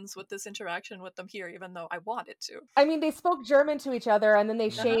happens with this interaction with them here, even though I wanted to. I mean, they spoke German to each other, and then they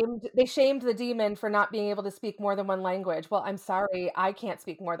shamed the demon for not being able to speak more than one language. Well, I'm sorry, I can't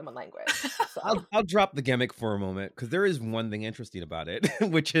speak more than one language. So. I'll drop the gimmick for a moment, because there is one thing interesting about it,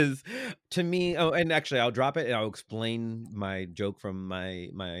 which is, to me, and actually I'll drop it and I'll explain my joke from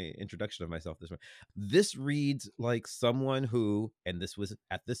my introduction of myself this way. This reads like someone who, and this was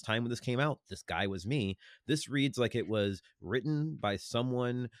at this time when this came out, this guy was me. This reads like it was written by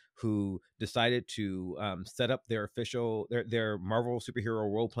someone who decided to set up their Marvel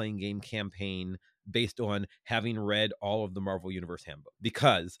superhero role-playing game campaign based on having read all of the Marvel Universe handbook,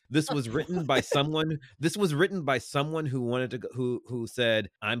 because this was written by someone who wanted to who said,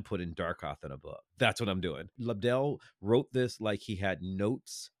 I'm putting Darkoth in a book. That's what I'm doing. Lobdell wrote this like he had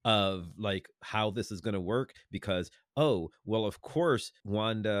notes of like how this is going to work, because of course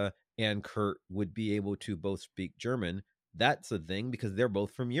Wanda and Kurt would be able to both speak German. That's a thing because they're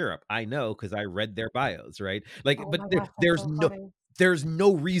both from Europe. I know because I read their bios, right? Like, there's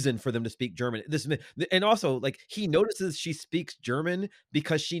no reason for them to speak German. And also, like, he notices she speaks German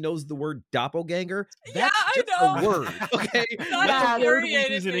because she knows the word doppelganger. That's just a word, okay? That's a word we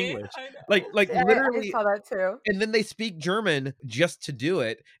use in English. Like literally. I saw that too. And then they speak German just to do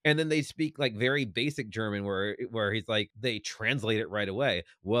it, and then they speak like very basic German where he's like, they translate it right away.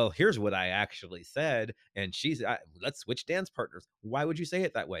 Well, here's what I actually said, and let's switch dance partners. Why would you say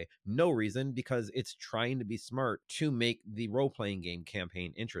it that way? No reason, because it's trying to be smart to make the role-playing game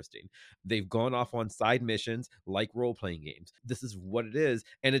campaign interesting. They've gone off on side missions like role-playing games. This is what it is,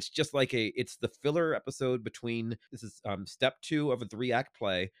 and it's just like it's the filler episode between, this is step 2 of a 3-act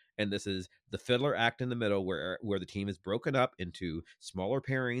play, and this is the filler act in the middle where the team is broken up into smaller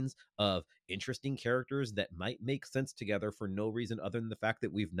pairings of interesting characters that might make sense together for no reason other than the fact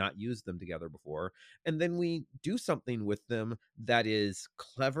that we've not used them together before. And then we do something with them that is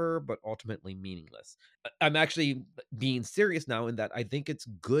clever, but ultimately meaningless. I'm actually being serious now in that I think it's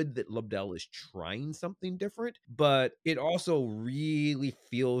good that Lobdell is trying something different, but it also really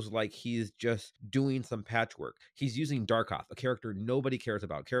feels like he's just doing some patchwork. He's using Darkoth, a character nobody cares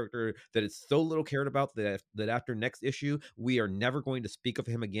about, character that is so little cared about that after next issue, we are never going to speak of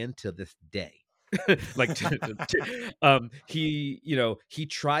him again to this day. Like he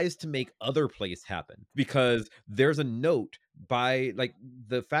tries to make other plays happen, because there's a note by like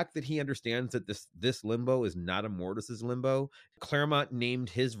the fact that he understands that this Limbo is not Immortus's Limbo. Claremont named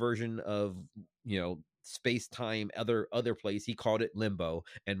his version of space-time other place, he called it Limbo,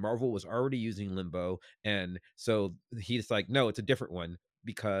 and Marvel was already using Limbo, and so he's like, no, it's a different one,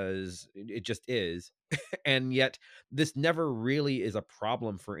 because it just is. And yet this never really is a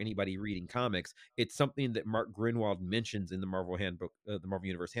problem for anybody reading comics. It's something that Mark Grunwald mentions in the Marvel handbook, the Marvel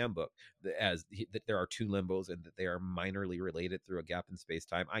Universe handbook, that there are 2 Limbos and that they are minorly related through a gap in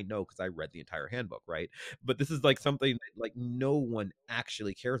space-time. I know because I read the entire handbook, right? But this is like something that like no one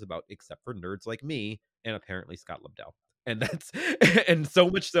actually cares about except for nerds like me and apparently Scott Lobdell. And so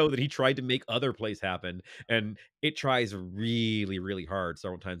much so that he tried to make other plays happen, and it tries really, really hard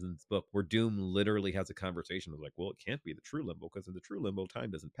several times in this book, where Doom literally has a conversation of like, well, it can't be the true Limbo, because in the true Limbo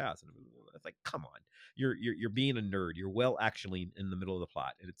time doesn't pass. And it's like, come on, you're being a nerd. You're actually in the middle of the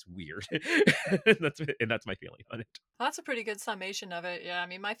plot, and it's weird. and that's my feeling on it. That's a pretty good summation of it. Yeah, I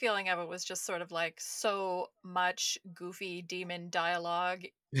mean, my feeling of it was just sort of like so much goofy demon dialogue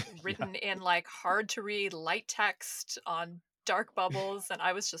written in like hard to read light text on dark bubbles, and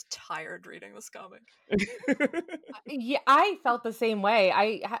I was just tired reading this comic. Yeah, I felt the same way.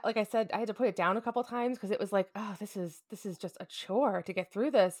 Like I said, I had to put it down a couple times because it was like, oh, this is just a chore to get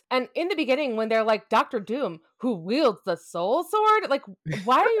through this. And in the beginning, when they're like, Dr. Doom, who wields the soul sword, like,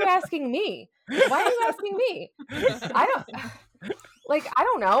 why are you asking me? Why are you asking me? I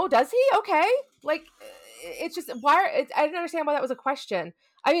don't know. Does he? Okay. Like, it's just I didn't understand why that was a question.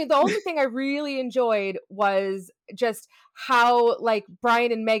 I mean, the only thing I really enjoyed was just how like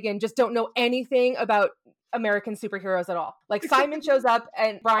Brian and Megan just don't know anything about American superheroes at all. Like Simon shows up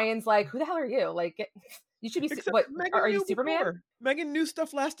and Brian's like, who the hell are you? Like, You should be Except what? Megan Are you knew Superman? before. Megan knew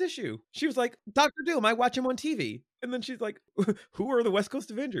stuff last issue. She was like, Dr. Doom, I watch him on TV. And then she's like, who are the West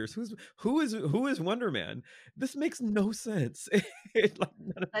Coast Avengers? Who is Wonder Man? This makes no sense. None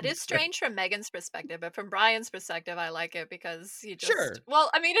of That it is makes sense. strange from Megan's perspective, but from Brian's perspective, I like it because he just Sure.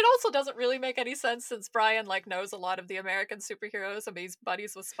 well, I mean, it also doesn't really make any sense since Brian like knows a lot of the American superheroes. I mean, he's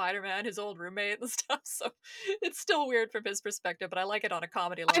buddies with Spider-Man, his old roommate and stuff. So it's still weird from his perspective, but I like it on a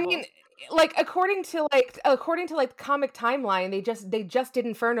comedy level. I mean, like according to the comic timeline, they just did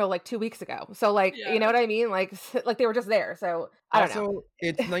Inferno like 2 weeks ago. So like, Yeah. you know what I mean? Like they were just there. So I don't know. Also,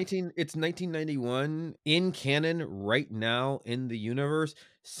 it's 1991 in canon right now in the universe.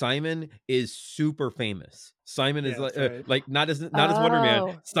 Simon is super famous. Simon is Yeah, that's right. not as Wonder Man.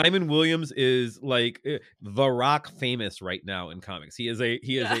 Oh. Simon Williams is like The Rock famous right now in comics. He is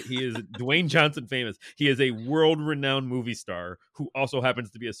Dwayne Johnson famous. He is a world-renowned movie star who also happens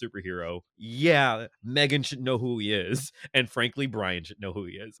to be a superhero. Yeah, Megan should know who he is, and frankly, Brian should know who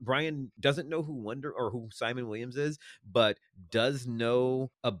he is. Brian doesn't know who Simon Williams is, but does know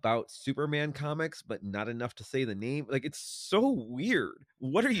about Superman comics, but not enough to say the name. Like, it's so weird.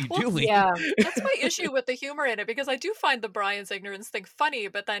 What are you doing? Yeah. That's my issue with the humor in it, because I do find the Brian's ignorance thing funny,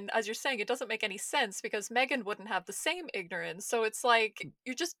 but then as you're saying, it doesn't make any sense because Megan wouldn't have the same ignorance. So it's like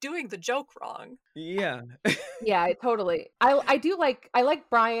you're just doing the joke wrong. Yeah. Yeah, totally. I like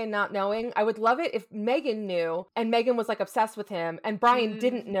Brian not knowing. I would love it if Megan knew and Megan was like obsessed with him and Brian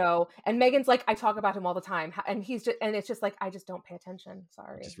didn't know and Megan's like, I talk about him all the time and it's just like, I just don't pay attention.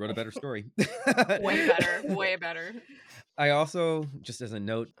 Sorry. Just wrote a better story. Way better. Way better. I also, just as a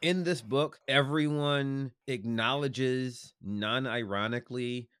note, in this book, everyone acknowledges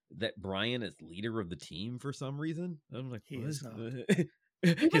non-ironically that Brian is leader of the team for some reason. I'm like, He what? is not.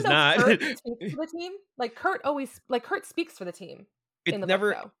 Even He's though not. Kurt speaks for the team, like Kurt speaks for the team. In the book,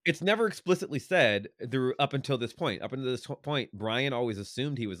 though. It's never explicitly said through up until this point. Up until this point, Brian always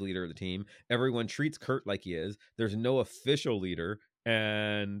assumed he was leader of the team. Everyone treats Kurt like he is. There's no official leader,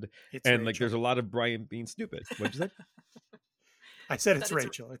 and Rachel. like there's a lot of Brian being stupid. What'd you say? I said That it's it's-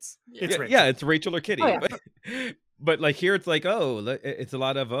 Rachel. It's Yeah, Rachel. it's Rachel or Kitty. Oh, yeah. But like here, it's like, it's a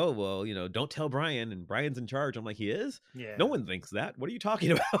lot of, well, don't tell Brian, and Brian's in charge. I'm like, he is? Yeah. No one thinks that. What are you talking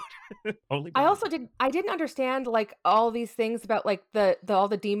about? Only I Brian. also didn't understand like all these things about like all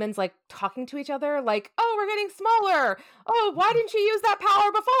the demons like talking to each other, like, oh, we're getting smaller. Oh, why didn't you use that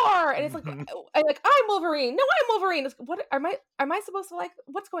power before? And it's like, I'm Wolverine. No, I'm Wolverine. It's, what am I supposed to like?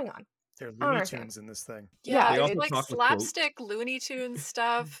 What's going on? They're don't Looney understand. Tunes in this thing. Yeah, Yeah, also it's like talk with quotes. slapstick Looney Tunes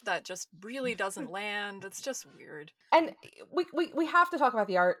stuff that just really doesn't land. It's just weird. And we have to talk about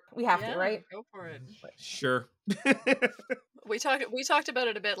the art. We have Yeah, to, right? Go for it. Sure. We talked about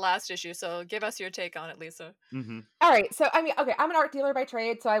it a bit last issue, so give us your take on it, Lisa. Mm-hmm. All right. So I mean, okay, I'm an art dealer by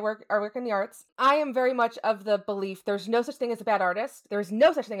trade, so I work in the arts. I am very much of the belief there's no such thing as a bad artist. There's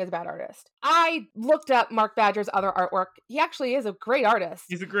no such thing as a bad artist. I looked up Mark Badger's other artwork. He actually is a great artist.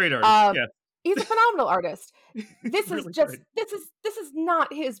 He's a great artist. Yeah. He's a phenomenal artist. This is really just good. this is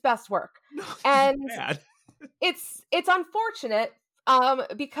not his best work. No, And bad. it's unfortunate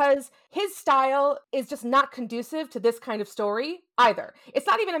because his style is just not conducive to this kind of story either. It's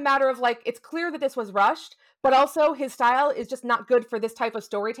not even a matter of like, it's clear that this was rushed, but also his style is just not good for this type of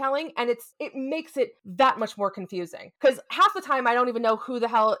storytelling, and it makes it that much more confusing because half the time I don't even know who the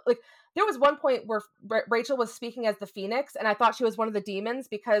hell, like, there was one point where Rachel was speaking as the Phoenix, and I thought she was one of the demons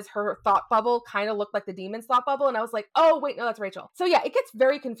because her thought bubble kind of looked like the demon's thought bubble, and I was like, oh, wait, no, that's Rachel. So yeah, it gets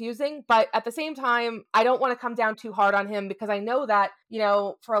very confusing, but at the same time, I don't want to come down too hard on him because I know that,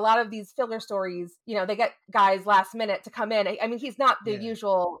 for a lot of these filler stories, they get guys last minute to come in. I mean, he's not the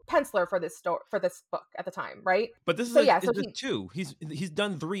usual penciler for this book at the time, right? But this is two. He's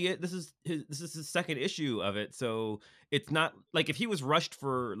done 3. This is his second issue of it, so it's not like if he was rushed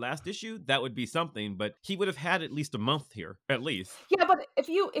for last issue, that would be something, but he would have had at least a month here, at least. Yeah, but if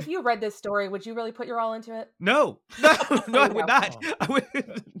you read this story, would you really put your all into it? No, I would not. I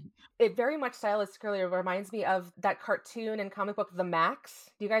would. It very much stylistically reminds me of that cartoon and comic book, The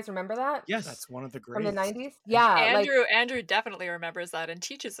Max. Do you guys remember that? Yes. That's one of the From greats. the 90s? Yeah. Andrew definitely remembers that and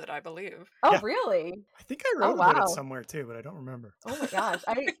teaches it, I believe. Oh, Yeah. really? I think I wrote about wow. it somewhere too, but I don't remember. Oh my gosh.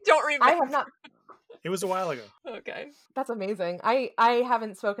 I don't remember. I have not. It was a while ago. Okay. That's amazing. I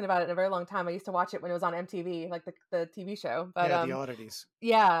haven't spoken about it in a very long time. I used to watch it when it was on MTV, like the TV show. But Yeah, the oddities.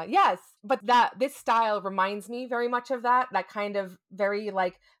 yeah, yes. But this style reminds me very much of that kind of very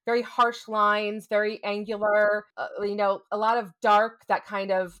harsh lines, very angular, a lot of dark, that kind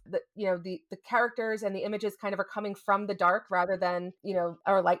of, the characters and the images kind of are coming from the dark rather than,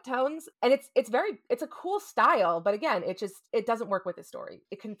 our light tones. And it's a cool style, but again, it doesn't work with the story.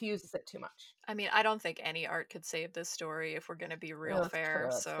 It confuses it too much. I mean, I don't think any art could save this story if we're going to be real That's fair. true,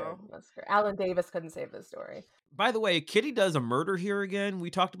 that's So true. That's true. Alan Davis couldn't save this story. By the way, Kitty does a murder here again. We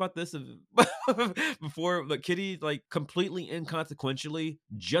talked about this before, but Kitty, like, completely inconsequentially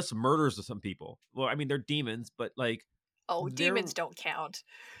just murders some people. Well, I mean, they're demons, but like, demons don't count.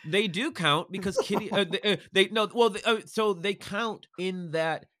 they do count because Kitty. So they count in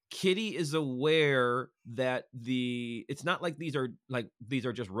that Kitty is aware that it's not like these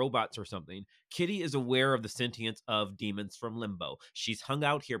are just robots or something. Kitty is aware of the sentience of demons from Limbo. She's hung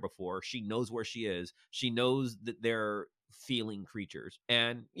out here before. She knows where she is. She knows that they're feeling creatures,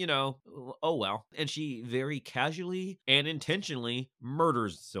 and oh well. And she very casually and intentionally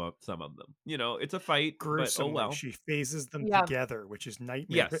murders some of them. It's a fight, Gruesomely, but oh well. she phases them Yeah. together, which is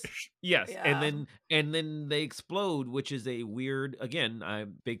nightmarish. Yes. Yeah. And then they explode, which is a weird. Again, I'm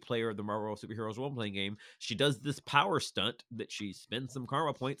a big player of the Marvel Superheroes role-playing game. She does this power stunt that she spends some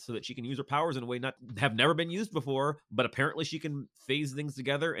karma points so that she can use her powers in a way have never been used before, but apparently she can phase things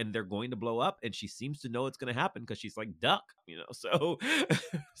together and they're going to blow up, and she seems to know it's going to happen because she's like Duck, so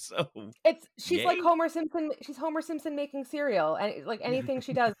She's yay. like Homer Simpson. She's Homer Simpson making cereal, and like anything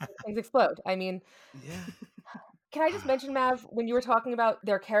she does, things explode. I mean, Yeah. can I just mention, Mav, when you were talking about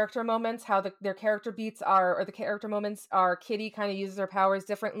their character moments, how their character beats are, or the character moments are, Kitty kind of uses her powers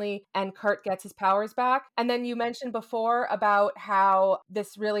differently and Kurt gets his powers back. And then you mentioned before about how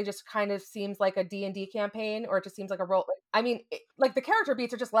this really just kind of seems like a D&D campaign, or it just seems like a role. I mean, like the character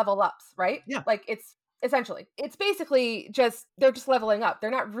beats are just level ups, right? Yeah. Like it's basically just, they're just leveling up.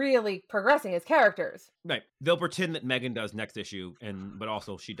 They're not really progressing as characters. Right. They'll pretend that Megan does next issue, but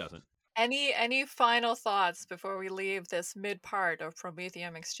also she doesn't. Any final thoughts before we leave this mid part of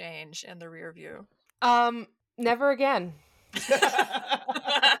Prometheum Exchange in the rear view? Never again.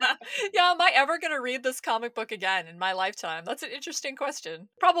 Yeah, am I ever going to read this comic book again in my lifetime? That's an interesting question.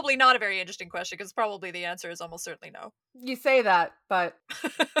 Probably not a very interesting question, because probably the answer is almost certainly no. You say that, but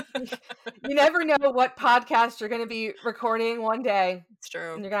you never know what podcast you're going to be recording one day. It's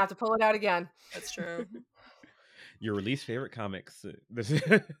true. And you're going to have to pull it out again. That's true. Your least favorite comics.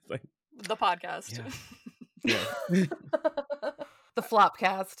 Like, the podcast. Yeah. The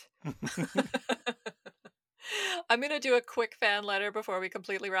Flopcast. I'm going to do a quick fan letter before we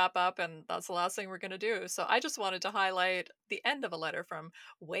completely wrap up, and that's the last thing we're going to do. So I just wanted to highlight the end of a letter from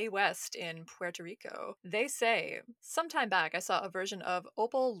Way West in Puerto Rico. They say, sometime back I saw a version of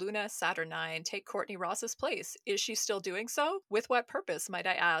Opal Luna Saturnine take Courtney Ross's place. Is she still doing so? With what purpose, might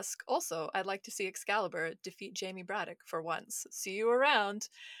I ask? Also, I'd like to see Excalibur defeat Jamie Braddock for once. See you around.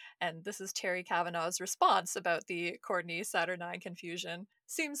 And this is Terry Kavanaugh's response about the Courtney Saturnine confusion.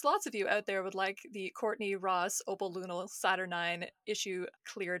 Seems lots of you out there would like the Courtney Ross Opal Luna Saturnine issue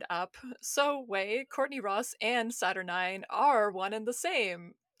cleared up. So, Way, Courtney Ross and Saturnine are one and the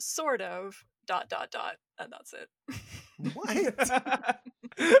same. Sort of. ... And that's it. What?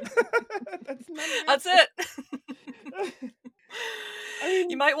 That's it. I mean,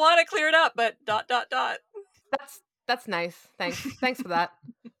 you might want to clear it up, but ... That's nice. Thanks for that.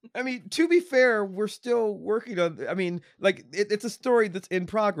 I mean, to be fair, we're still working on. I mean, like it's a story that's in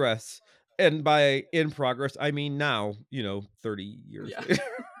progress, and by in progress, I mean now. 30 years later.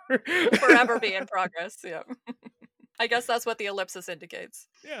 Forever be in progress. Yeah. I guess that's what the ellipsis indicates.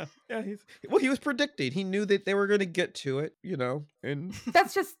 Yeah. He was predicting. He knew that they were going to get to it. And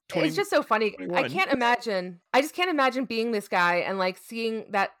that's just. It's just so funny. 21. I just can't imagine being this guy and like seeing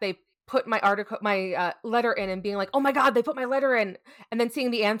that they put my letter in and being like, oh my God, they put my letter in, and then seeing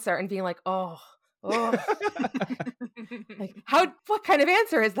the answer and being like, oh. Like, what kind of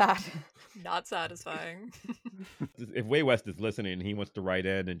answer is that? Not satisfying. If Way West is listening, he wants to write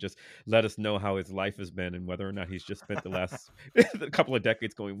in and just let us know how his life has been and whether or not he's just spent the last couple of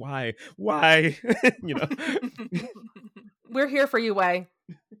decades going, why? We're here for you, Way.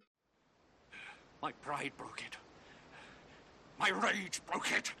 My pride broke it. My rage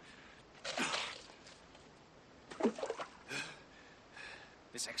broke it.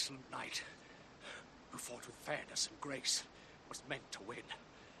 This excellent knight, who fought with fairness and grace, was meant to win.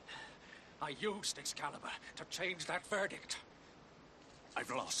 I used Excalibur to change that verdict. I've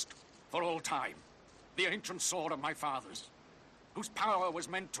lost, for all time, the ancient sword of my fathers, whose power was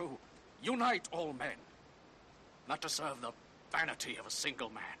meant to unite all men, not to serve the vanity of a single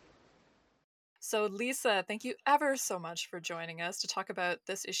man. So, Lisa, thank you ever so much for joining us to talk about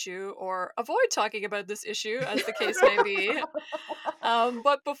this issue, or avoid talking about this issue, as the case may be.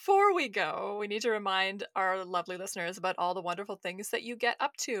 But before we go, we need to remind our lovely listeners about all the wonderful things that you get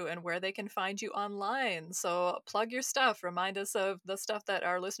up to and where they can find you online. So plug your stuff. Remind us of the stuff that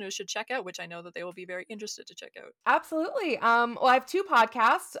our listeners should check out, which I know that they will be very interested to check out. Absolutely. Well, I have 2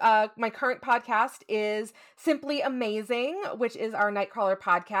 podcasts. My current podcast is Simply Amazing, which is our Nightcrawler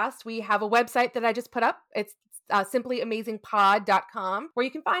podcast. We have a website that I just put up. It's simplyamazingpod.com, where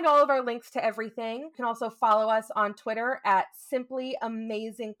you can find all of our links to everything. You can also follow us on Twitter at Simply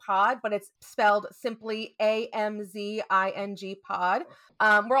Amazing Pod, but it's spelled simply AMZING pod.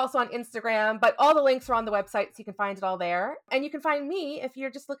 We're also on Instagram, but all the links are on the website, so you can find it all there. And you can find me, if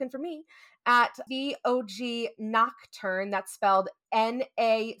you're just looking for me, at VOG Nocturne. That's spelled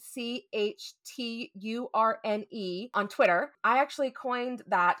NACHTURNE on Twitter. I actually coined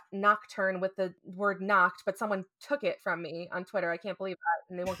that nocturne with the word knocked, but someone took it from me on Twitter. I can't believe that,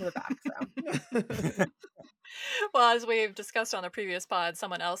 and they won't give it back. So. Well, as we've discussed on the previous pod,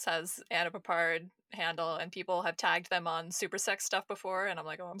 someone else has Anna Papard handle, and people have tagged them on super sex stuff before, and I'm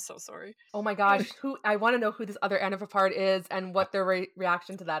like, oh, I'm so sorry. Oh my gosh, I want to know who this other Anna Papard is and what their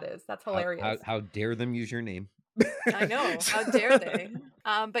reaction to that is. That's hilarious. How dare them use your name? I know. How dare they?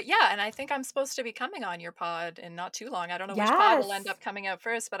 But yeah, and I think I'm supposed to be coming on your pod in not too long. I don't know which pod will end up coming out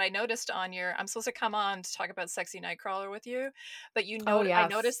first, but I noticed on your, I'm supposed to come on to talk about Sexy Nightcrawler with you. But I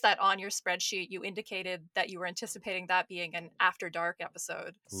noticed that on your spreadsheet, you indicated that you were anticipating that being an After Dark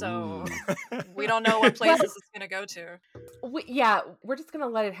episode. So we don't know what places it's going to go to. We're just going to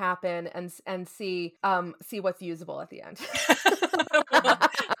let it happen and see what's usable at the end.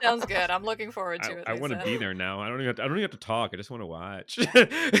 Sounds good. I'm looking forward to it. I want to be there now. I don't even have to talk. I just want to watch.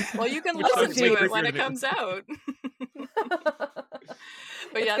 Well, you can listen to it when it comes out.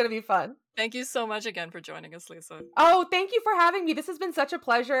 But it's going to be fun. Thank you so much again for joining us, Lisa. Oh, thank you for having me. This has been such a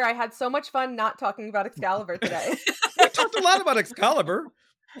pleasure. I had so much fun not talking about Excalibur today. We talked a lot about Excalibur.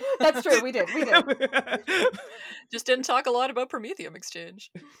 That's true. We did. Just didn't talk a lot about Prometheum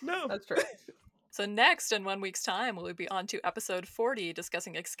Exchange. No. That's true. So next, in 1 week's time, we'll be on to episode 40,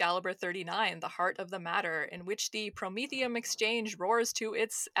 discussing Excalibur 39, The Heart of the Matter, in which the Prometheum Exchange roars to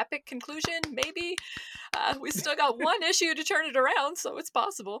its epic conclusion, maybe? We still got 1 issue to turn it around, so it's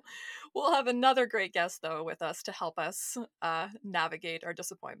possible. We'll have another great guest, though, with us to help us navigate our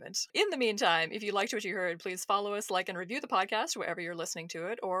disappointment. In the meantime, if you liked what you heard, please follow us, like, and review the podcast wherever you're listening to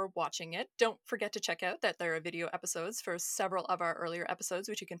it or watching it. Don't forget to check out that there are video episodes for several of our earlier episodes,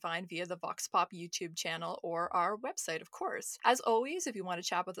 which you can find via the Vox Pop YouTube channel or our website, of course. As always, if you want to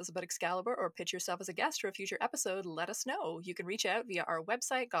chat with us about Excalibur or pitch yourself as a guest for a future episode, let us know. You can reach out via our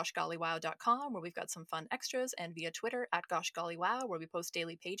website, goshgollywow.com, where we've got some fun extras, and via Twitter at goshgollywow, where we post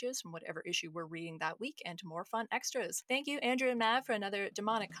daily pages from whatever issue we're reading that week, and more fun extras. Thank you, Andrew and Mav, for another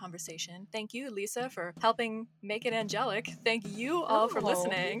demonic conversation. Thank you, Lisa, for helping make it angelic. Thank you all for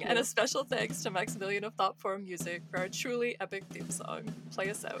listening, and a special thanks to Maximilian of Thoughtform Music for our truly epic theme song. Play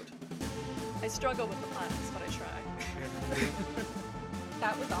us out. I struggle with the puns, but I try.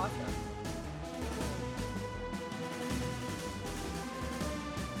 That was awesome.